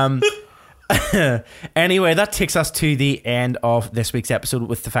 Anyway, that takes us to the end of this week's episode,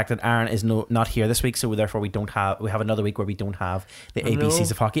 with the fact that Aaron is not here this week, so therefore we have another week where we don't have the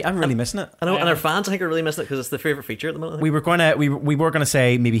ABCs of hockey. I'm really missing it. I know, and our fans I think are really missing it because it's their favourite feature at the moment. We were gonna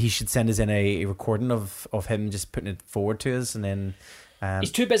say maybe he should send us in a recording of him just putting it forward to us, and then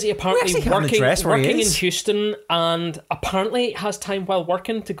he's too busy apparently working in Houston, and apparently has time while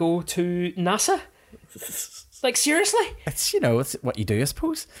working to go to NASA. Like, seriously? It's it's what you do, I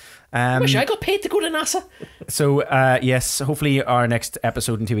suppose. I wish I got paid to go to NASA. So yes, hopefully our next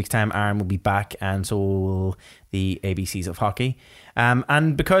episode in 2 weeks' time, Aaron will be back, and so will the ABCs of hockey.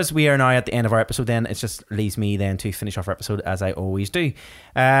 And because we are now at the end of our episode, then it just leaves me then to finish off our episode as I always do.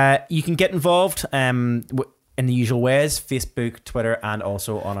 You can get involved in the usual ways: Facebook, Twitter, and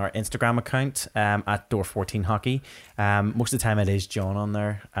also on our Instagram account at Door14Hockey. Most of the time it is John on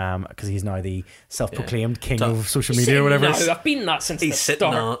there, because he's now the self-proclaimed king of social media or whatever. No, I've been that since he's the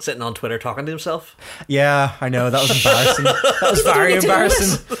start. sitting on Twitter talking to himself. Yeah, I know, that was embarrassing. That was very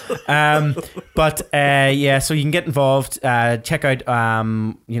embarrassing. So you can get involved. Check out,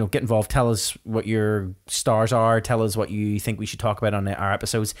 get involved. Tell us what your stars are. Tell us what you think we should talk about on our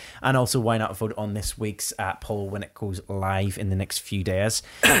episodes, and also why not vote on this week's poll when it goes live in the next few days.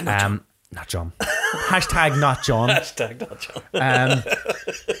 Not John. Hashtag not John. Hashtag not John.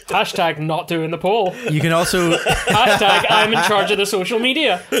 Hashtag not doing the poll. You can also hashtag I'm in charge of the social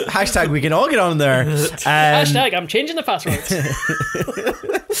media. Hashtag we can all get on there. Hashtag I'm changing the passwords.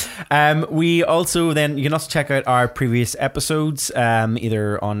 We also then you can also check out our previous episodes,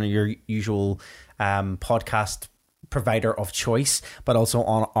 either on your usual podcast provider of choice, but also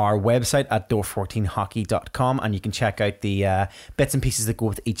on our website at door14hockey.com, and you can check out the bits and pieces that go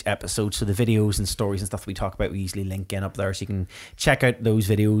with each episode. So the videos and stories and stuff that we talk about, we usually link in up there, so you can check out those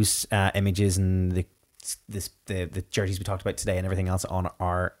videos, images, and the jerseys we talked about today and everything else on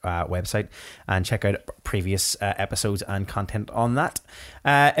our website, and check out previous episodes and content on that.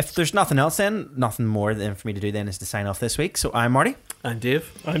 If there's nothing else, then nothing more than for me to do then is to sign off this week. So I'm Marty. I'm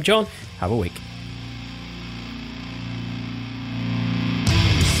Dave. I'm John. Have a week.